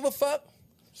she don't give a fuck,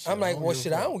 I'm like, well,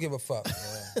 shit, I don't give a fuck.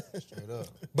 Yeah, straight up.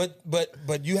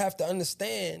 But you have to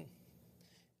understand,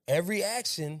 every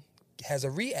action has a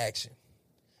reaction.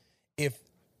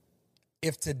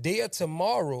 If today or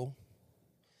tomorrow,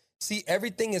 see,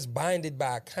 everything is binded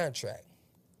by a contract.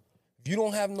 If you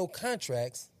don't have no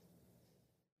contracts,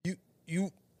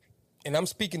 you, and I'm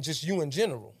speaking just you in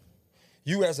general,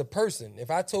 you as a person, if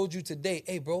I told you today,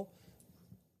 hey, bro,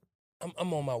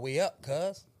 I'm on my way up,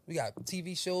 cuz. We got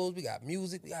TV shows, we got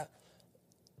music, let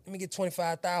me get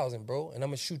 25,000, bro, and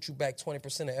I'm going to shoot you back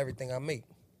 20% of everything I make.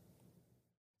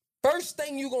 First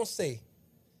thing you going to say,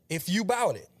 if you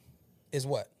bout it, is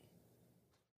what?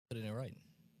 Put it in writing.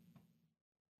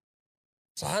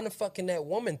 So how the fuck can that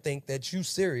woman think that you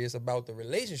serious about the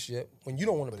relationship when you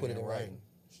don't want to put it in writing?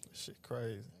 Shit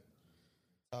crazy.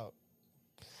 Talk.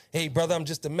 Hey, brother, I'm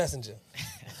just a messenger.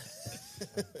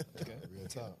 Okay. Real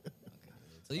talk.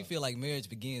 So you feel like marriage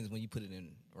begins when you put it in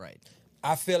writing?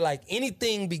 I feel like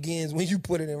anything begins when you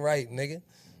put it in writing, nigga.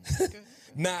 Okay.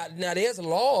 Now there's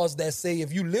laws that say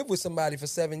if you live with somebody for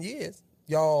 7 years,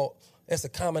 y'all, that's a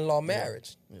common law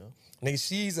marriage. Yeah. Nigga,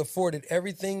 she's afforded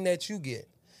everything that you get.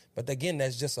 But again,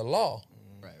 that's just a law.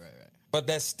 Right. But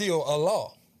that's still a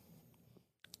law.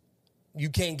 You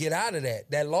can't get out of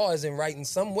that. That law is in writing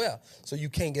somewhere, so you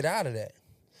can't get out of that.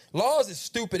 Laws is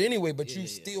stupid anyway, but you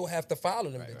still have to follow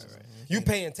them bitches. Right. You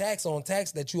paying tax on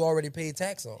tax that you already paid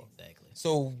tax on. Exactly.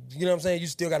 So, you know what I'm saying? You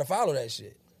still got to follow that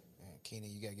shit. Man,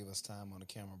 Keenan, you got to give us time on the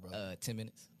camera, brother. 10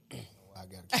 minutes. I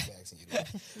got to keep asking you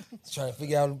that. Trying to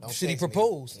figure out should he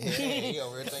propose. Yeah, he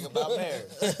over here thinking about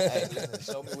marriage. Hey,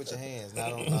 listen, show me with your hands,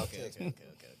 not on text. Okay.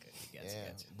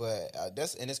 Gotcha. But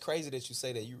and it's crazy that you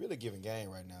say that. You're really giving game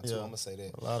right now, too. I'm going to say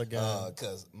that. A lot of game.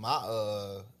 Because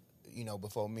my,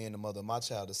 before me and the mother of my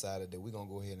child decided that we're going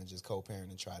to go ahead and just co-parent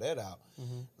and try that out,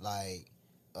 like,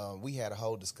 we had a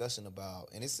whole discussion about,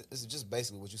 and it's just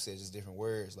basically what you said, just different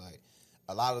words. Like,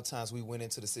 a lot of times we went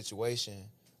into the situation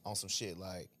on some shit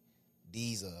like,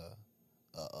 these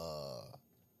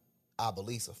our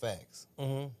beliefs are facts.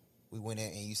 Mm-hmm. We went in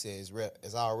and you said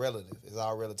it's all relative. It's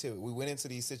all relativity. We went into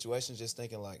these situations just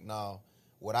thinking like, no,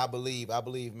 what I believe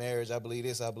marriage, I believe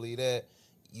this, I believe that.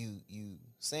 You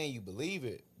saying you believe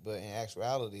it, but in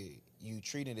actuality, you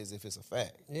treat it as if it's a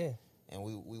fact. Yeah. And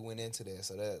we went into that.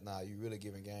 So that, you really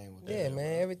giving game with that. Yeah,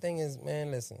 man. Everything is,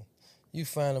 man, listen. You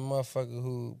find a motherfucker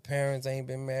who parents ain't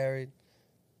been married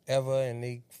ever, and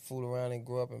they fool around and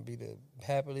grow up and be the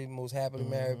most happily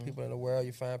married people in the world.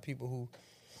 You find people who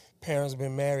parents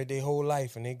been married their whole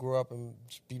life and they grow up and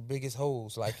be the biggest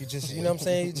hoes. Like, you just, you know what I'm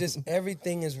saying? You just,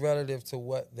 everything is relative to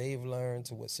what they've learned,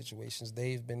 to what situations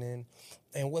they've been in,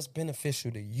 and what's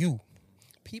beneficial to you.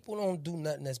 People don't do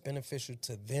nothing that's beneficial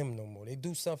to them no more. They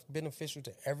do stuff beneficial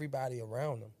to everybody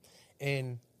around them.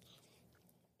 And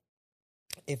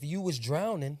if you was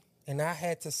drowning and I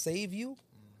had to save you,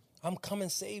 I'm coming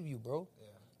save you, bro.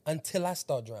 Yeah. Until I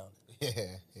start drowning.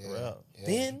 Yeah.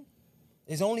 Then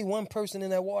there's only one person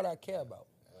in that water I care about.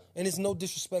 Yeah. And it's no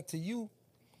disrespect to you,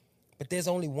 but there's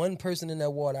only one person in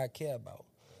that water I care about.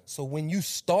 So when you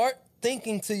start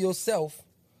thinking to yourself,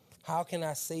 how can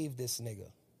I save this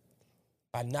nigga?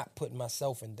 By not putting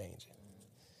myself in danger.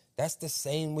 That's the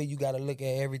same way you got to look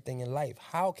at everything in life.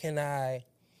 How can I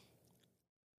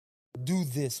do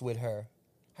this with her?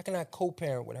 How can I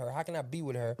co-parent with her? How can I be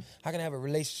with her? How can I have a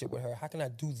relationship with her? How can I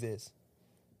do this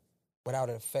without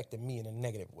it affecting me in a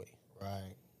negative way?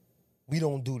 Right. We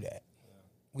don't do that. Yeah.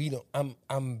 We don't.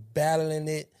 I'm battling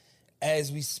it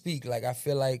as we speak. Like, I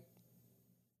feel like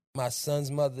my son's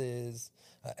mother is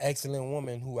an excellent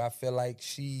woman who I feel like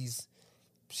she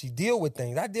deal with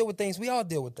things. I deal with things. We all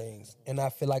deal with things. And I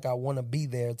feel like I want to be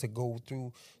there to go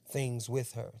through things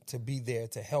with her, to be there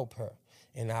to help her.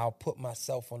 And I'll put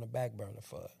myself on the back burner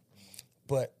for it.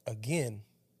 But again,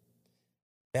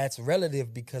 that's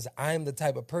relative because I'm the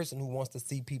type of person who wants to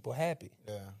see people happy.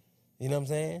 Yeah. You know what I'm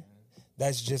saying?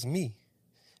 That's just me.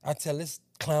 I tell this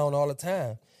clown all the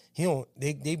time.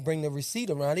 They bring the receipt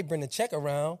around, they bring the check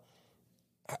around.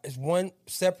 It's one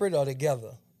separate or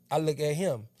together. I look at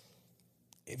him.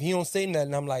 If he don't say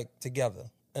nothing, I'm like, together.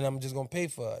 And I'm just gonna pay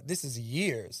for it. This is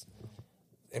years.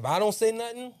 If I don't say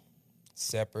nothing,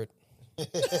 separate.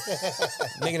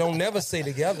 Nigga don't never say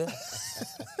together.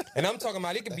 And I'm talking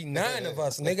about it could be 9 of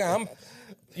us, nigga.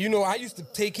 I used to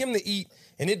take him to eat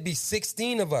and it'd be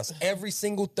 16 of us every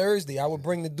single Thursday. I would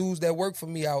bring the dudes that work for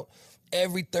me out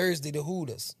every Thursday to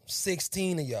Hooters.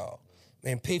 16 of y'all.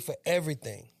 And pay for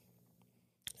everything.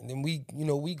 And then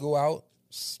we go out,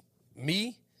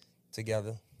 me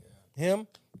together, him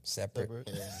separate.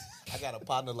 Yeah. I got a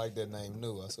partner like that named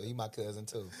New, so he my cousin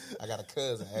too. I got a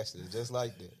cousin actually just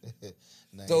like that.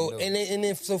 So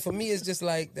so for me it's just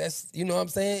like that's you know what I'm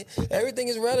saying? Everything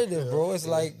is relative, bro. It's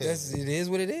like it is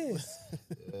what it is.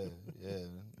 Yeah.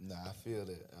 Nah, I feel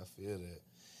that.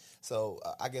 So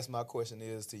I guess my question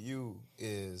is to you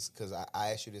is because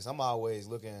I asked you this. I'm always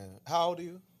looking. How old are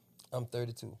you? I'm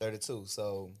 32. 32.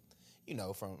 So, you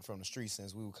know, from the street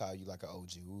sense, we would call you like an OG.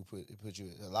 We would put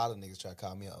you. A lot of niggas try to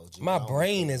call me an OG. My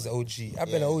brain is OG.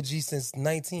 I've been an OG since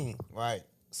 19. Right.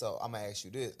 So I'm gonna ask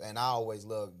you this, and I always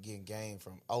love getting game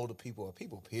from older people or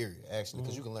people, period, actually,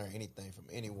 because you can learn anything from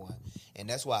anyone, and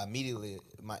that's why immediately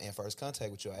in first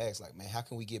contact with you, I asked like, man, how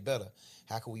can we get better?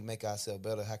 How can we make ourselves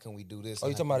better? How can we do this? Oh,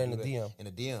 you talking about in the DM? In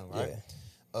the DM, right?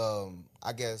 Yeah.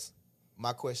 I guess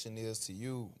my question is to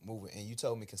you, moving, and you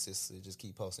told me consistently, just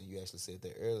keep posting. You actually said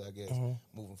that earlier. I guess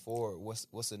moving forward,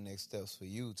 what's the next steps for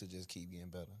you to just keep getting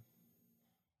better?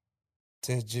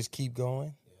 To just keep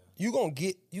going. You gonna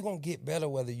get better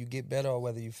whether you get better or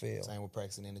whether you fail. Same with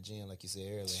practicing in the gym, like you said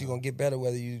earlier. So you're gonna get better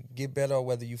whether you get better or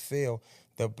whether you fail.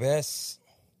 The best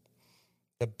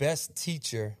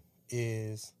teacher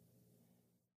is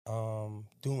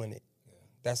doing it. Yeah.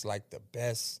 That's like the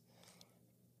best.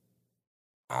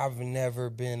 I've never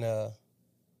been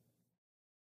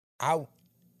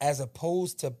as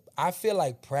opposed to I feel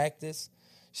like practice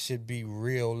should be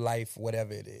real life,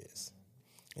 whatever it is.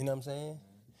 You know what I'm saying?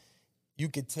 You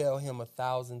could tell him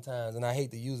 1,000 times, and I hate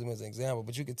to use him as an example,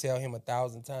 but you could tell him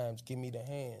 1,000 times, give me the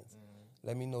hands,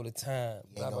 let me know the time,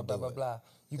 blah, blah, blah, blah, blah.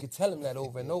 You could tell him that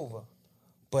over and over.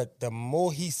 But the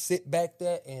more he sit back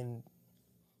there and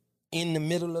in the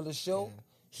middle of the show,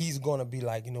 he's going to be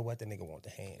like, you know what, the nigga want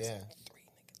the hands. Yeah.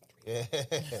 Yeah.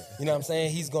 You know what I'm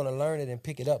saying? He's going to learn it and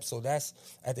pick it up. So that's,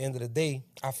 at the end of the day,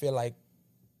 I feel like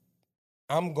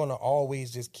I'm going to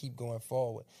always just keep going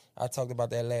forward. I talked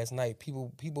about that last night.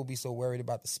 People be so worried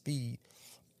about the speed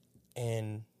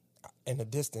and the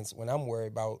distance when I'm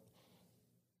worried about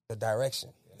the direction.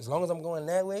 As long as I'm going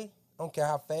that way, I don't care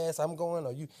how fast I'm going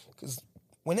or you. Because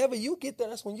whenever you get there,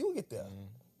 that's when you get there.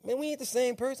 Man, we ain't the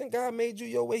same person. God made you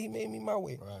your way. He made me my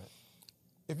way. Right.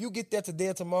 If you get there today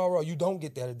or tomorrow or you don't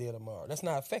get there today or tomorrow, that's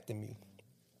not affecting me.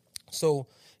 So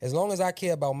as long as I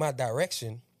care about my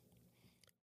direction,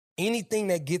 anything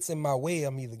that gets in my way,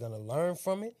 I'm either gonna learn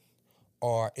from it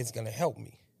or it's gonna help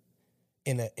me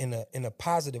in a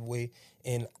positive way.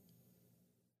 And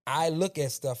I look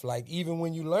at stuff like even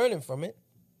when you're learning from it,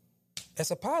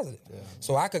 that's a positive. Yeah.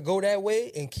 So I could go that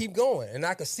way and keep going, and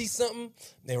I could see something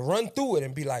and run through it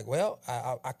and be like, well,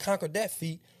 I conquered that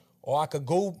feat, or I could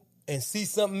go and see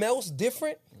something else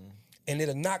different, and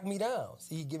it'll knock me down.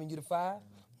 See, he giving you the 5.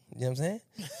 You know what I'm saying?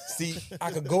 See,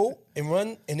 I could go and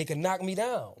run, and it could knock me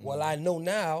down. Well, I know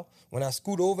now, when I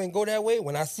scoot over and go that way,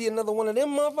 when I see another one of them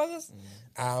motherfuckers,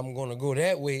 I'm going to go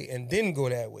that way and then go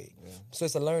that way. Yeah. So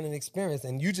it's a learning experience.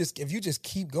 And if you just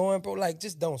keep going, bro, like,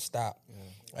 just don't stop.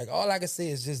 Yeah. Like, all I can say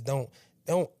is just don't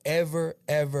ever,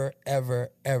 ever, ever,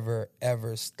 ever,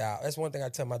 ever stop. That's one thing I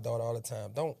tell my daughter all the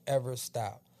time. Don't ever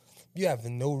stop. You have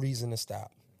no reason to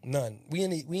stop. None. We in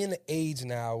the age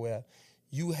now where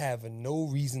you have no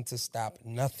reason to stop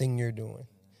nothing you're doing.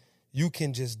 You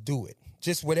can just do it.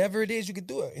 Just whatever it is, you can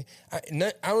do it.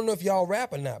 I don't know if y'all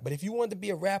rap or not, but if you wanted to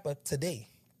be a rapper today,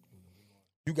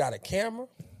 you got a camera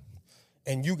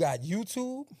and you got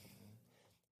YouTube,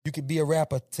 you could be a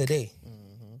rapper today.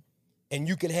 Mm-hmm. And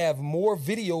you could have more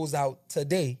videos out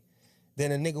today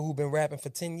than a nigga who been rapping for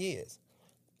 10 years.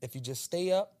 If you just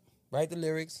stay up, write the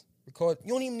lyrics, record.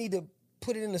 You don't even need to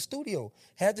put it in the studio.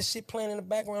 Have the shit playing in the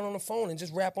background on the phone and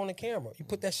just rap on the camera. You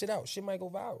put that shit out. Shit might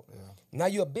go viral. Yeah. Now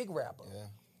you're a big rapper. Yeah.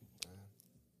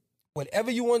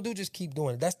 Whatever you want to do, just keep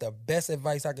doing it. That's the best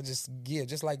advice I could just give.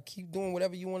 Just like keep doing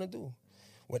whatever you want to do.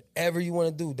 Whatever you want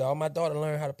to do, dog. My daughter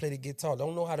learned how to play the guitar.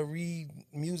 Don't know how to read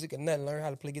music or nothing. Learn how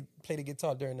to play the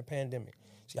guitar during the pandemic.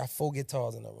 She got 4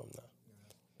 guitars in her room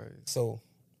now. Right. So,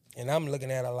 and I'm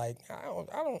looking at her like, I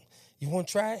don't. You want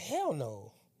to try it? Hell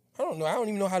no. I don't know. I don't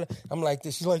even know how to. I'm like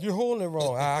this. She's like, you're holding it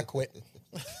wrong. I quit.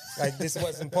 Like, this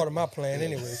wasn't part of my plan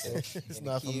anyway. So it's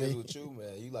not for me. With you,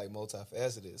 man, you like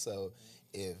multifaceted. So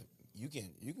if you can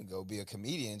go be a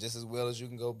comedian just as well as you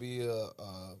can go be a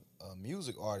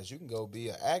music artist. You can go be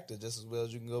an actor just as well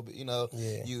as you can go be.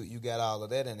 You got all of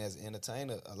that. And as an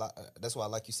entertainer, a lot. That's why,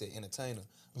 like you said, entertainer.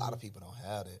 A lot of people don't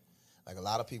have that. Like, a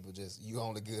lot of people you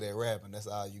only good at rapping. That's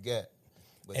all you got.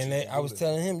 But and I was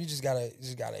telling him, you just gotta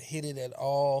hit it at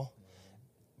all.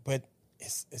 But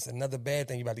it's another bad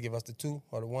thing. You about to give us the 2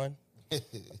 or the 1?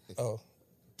 Oh,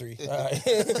 3.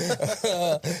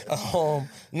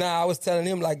 I was telling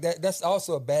him like that. That's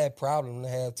also a bad problem to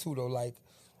have too, though. Like,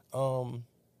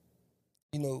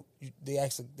 they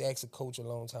asked a coach a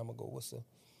long time ago,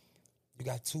 you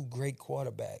got 2 great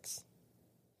quarterbacks.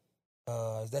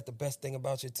 Is that the best thing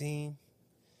about your team?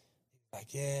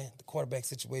 Like, yeah, the quarterback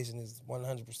situation is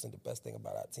 100% the best thing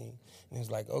about our team. And he was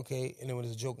like, okay. And then when it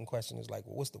was a joking question, it's like,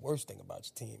 well, what's the worst thing about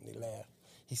your team? And they laughed.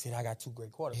 He said, I got 2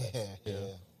 great quarterbacks. Yeah.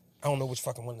 I don't know which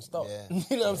fucking one to start. Yeah.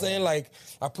 You know what I'm saying? Like,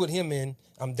 I put him in,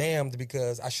 I'm damned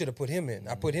because I should have put him in.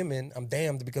 I put him in, I'm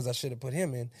damned because I should have put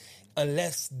him in.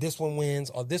 Unless this one wins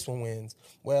or this one wins.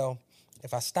 Well,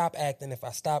 if I stop acting, if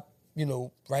I stop,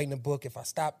 writing a book, if I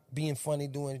stop being funny,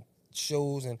 doing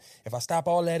shows, and if I stop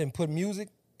all that and put music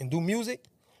and do music,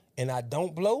 and I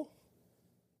don't blow,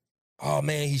 oh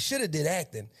man, he should have did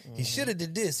acting. He should have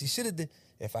did this. He should have did.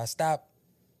 If I stop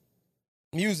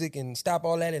music and stop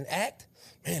all that and act,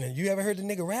 man, and you ever heard the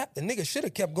nigga rap? The nigga should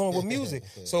have kept going with music.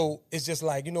 So it's just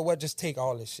like, you know what? Just take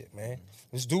all this shit, man.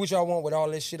 Just do what y'all want with all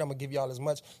this shit. I'm gonna give y'all as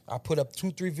much. I put up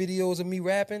 2-3 videos of me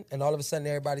rapping, and all of a sudden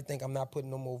everybody think I'm not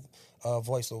putting no more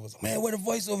voiceovers. Man, where the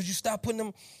voiceovers? You stop putting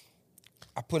them.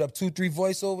 I put up 2-3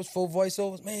 voiceovers, 4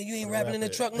 voiceovers. Man, you ain't rapping in the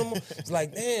truck no more. It's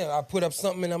like, damn, I put up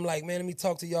something and I'm like, man, let me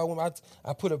talk to y'all.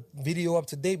 I put a video up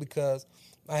today because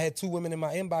I had 2 women in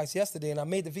my inbox yesterday and I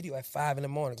made the video at 5 in the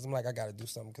morning because I'm like, I got to do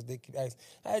something because they keep asking.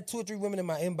 I had 2 or 3 women in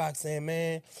my inbox saying,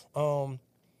 man,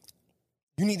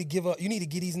 you need to get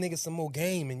these niggas some more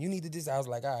game and you need to this. I was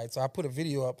like, all right. So I put a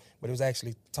video up, but it was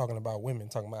actually talking about women,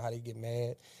 talking about how they get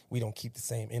mad. We don't keep the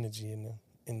same energy in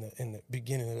the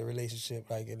beginning of the relationship,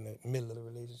 like in the middle of the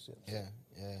relationship. Yeah.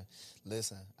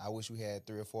 Listen, I wish we had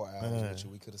 3 or 4 hours with you.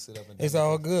 We could have sit up and done it's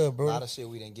all good, bro. A lot of shit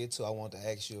we didn't get to. I want to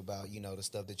ask you about, the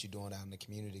stuff that you're doing out in the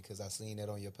community because I seen that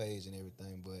on your page and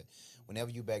everything. But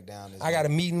whenever you back down, I got a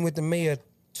meeting with the mayor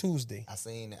Tuesday. I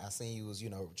seen you was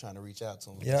trying to reach out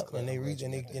to him. Yep, and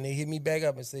they hit me back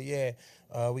up and said,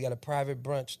 yeah, we got a private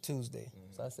brunch Tuesday.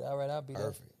 So I said, all right, I'll be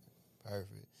there.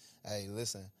 Perfect. Hey,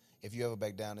 listen. If you ever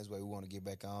back down this way, we want to get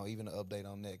back on, even an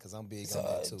update on that, because I'm big on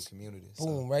that too, community.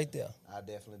 Boom, right there. I'll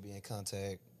definitely be in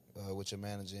contact with your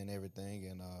manager and everything.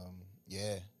 And,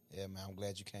 yeah, man, I'm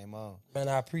glad you came on. Man,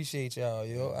 I appreciate y'all,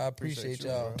 yo. I appreciate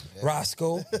y'all. Yeah.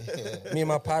 Roscoe. Yeah. Me and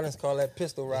my partners call that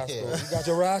pistol Roscoe. Yeah. You got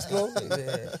your Roscoe?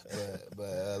 Yeah.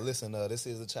 But listen, this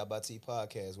is the Chop by T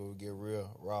podcast where we get real,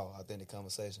 raw, authentic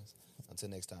conversations. Until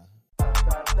next time.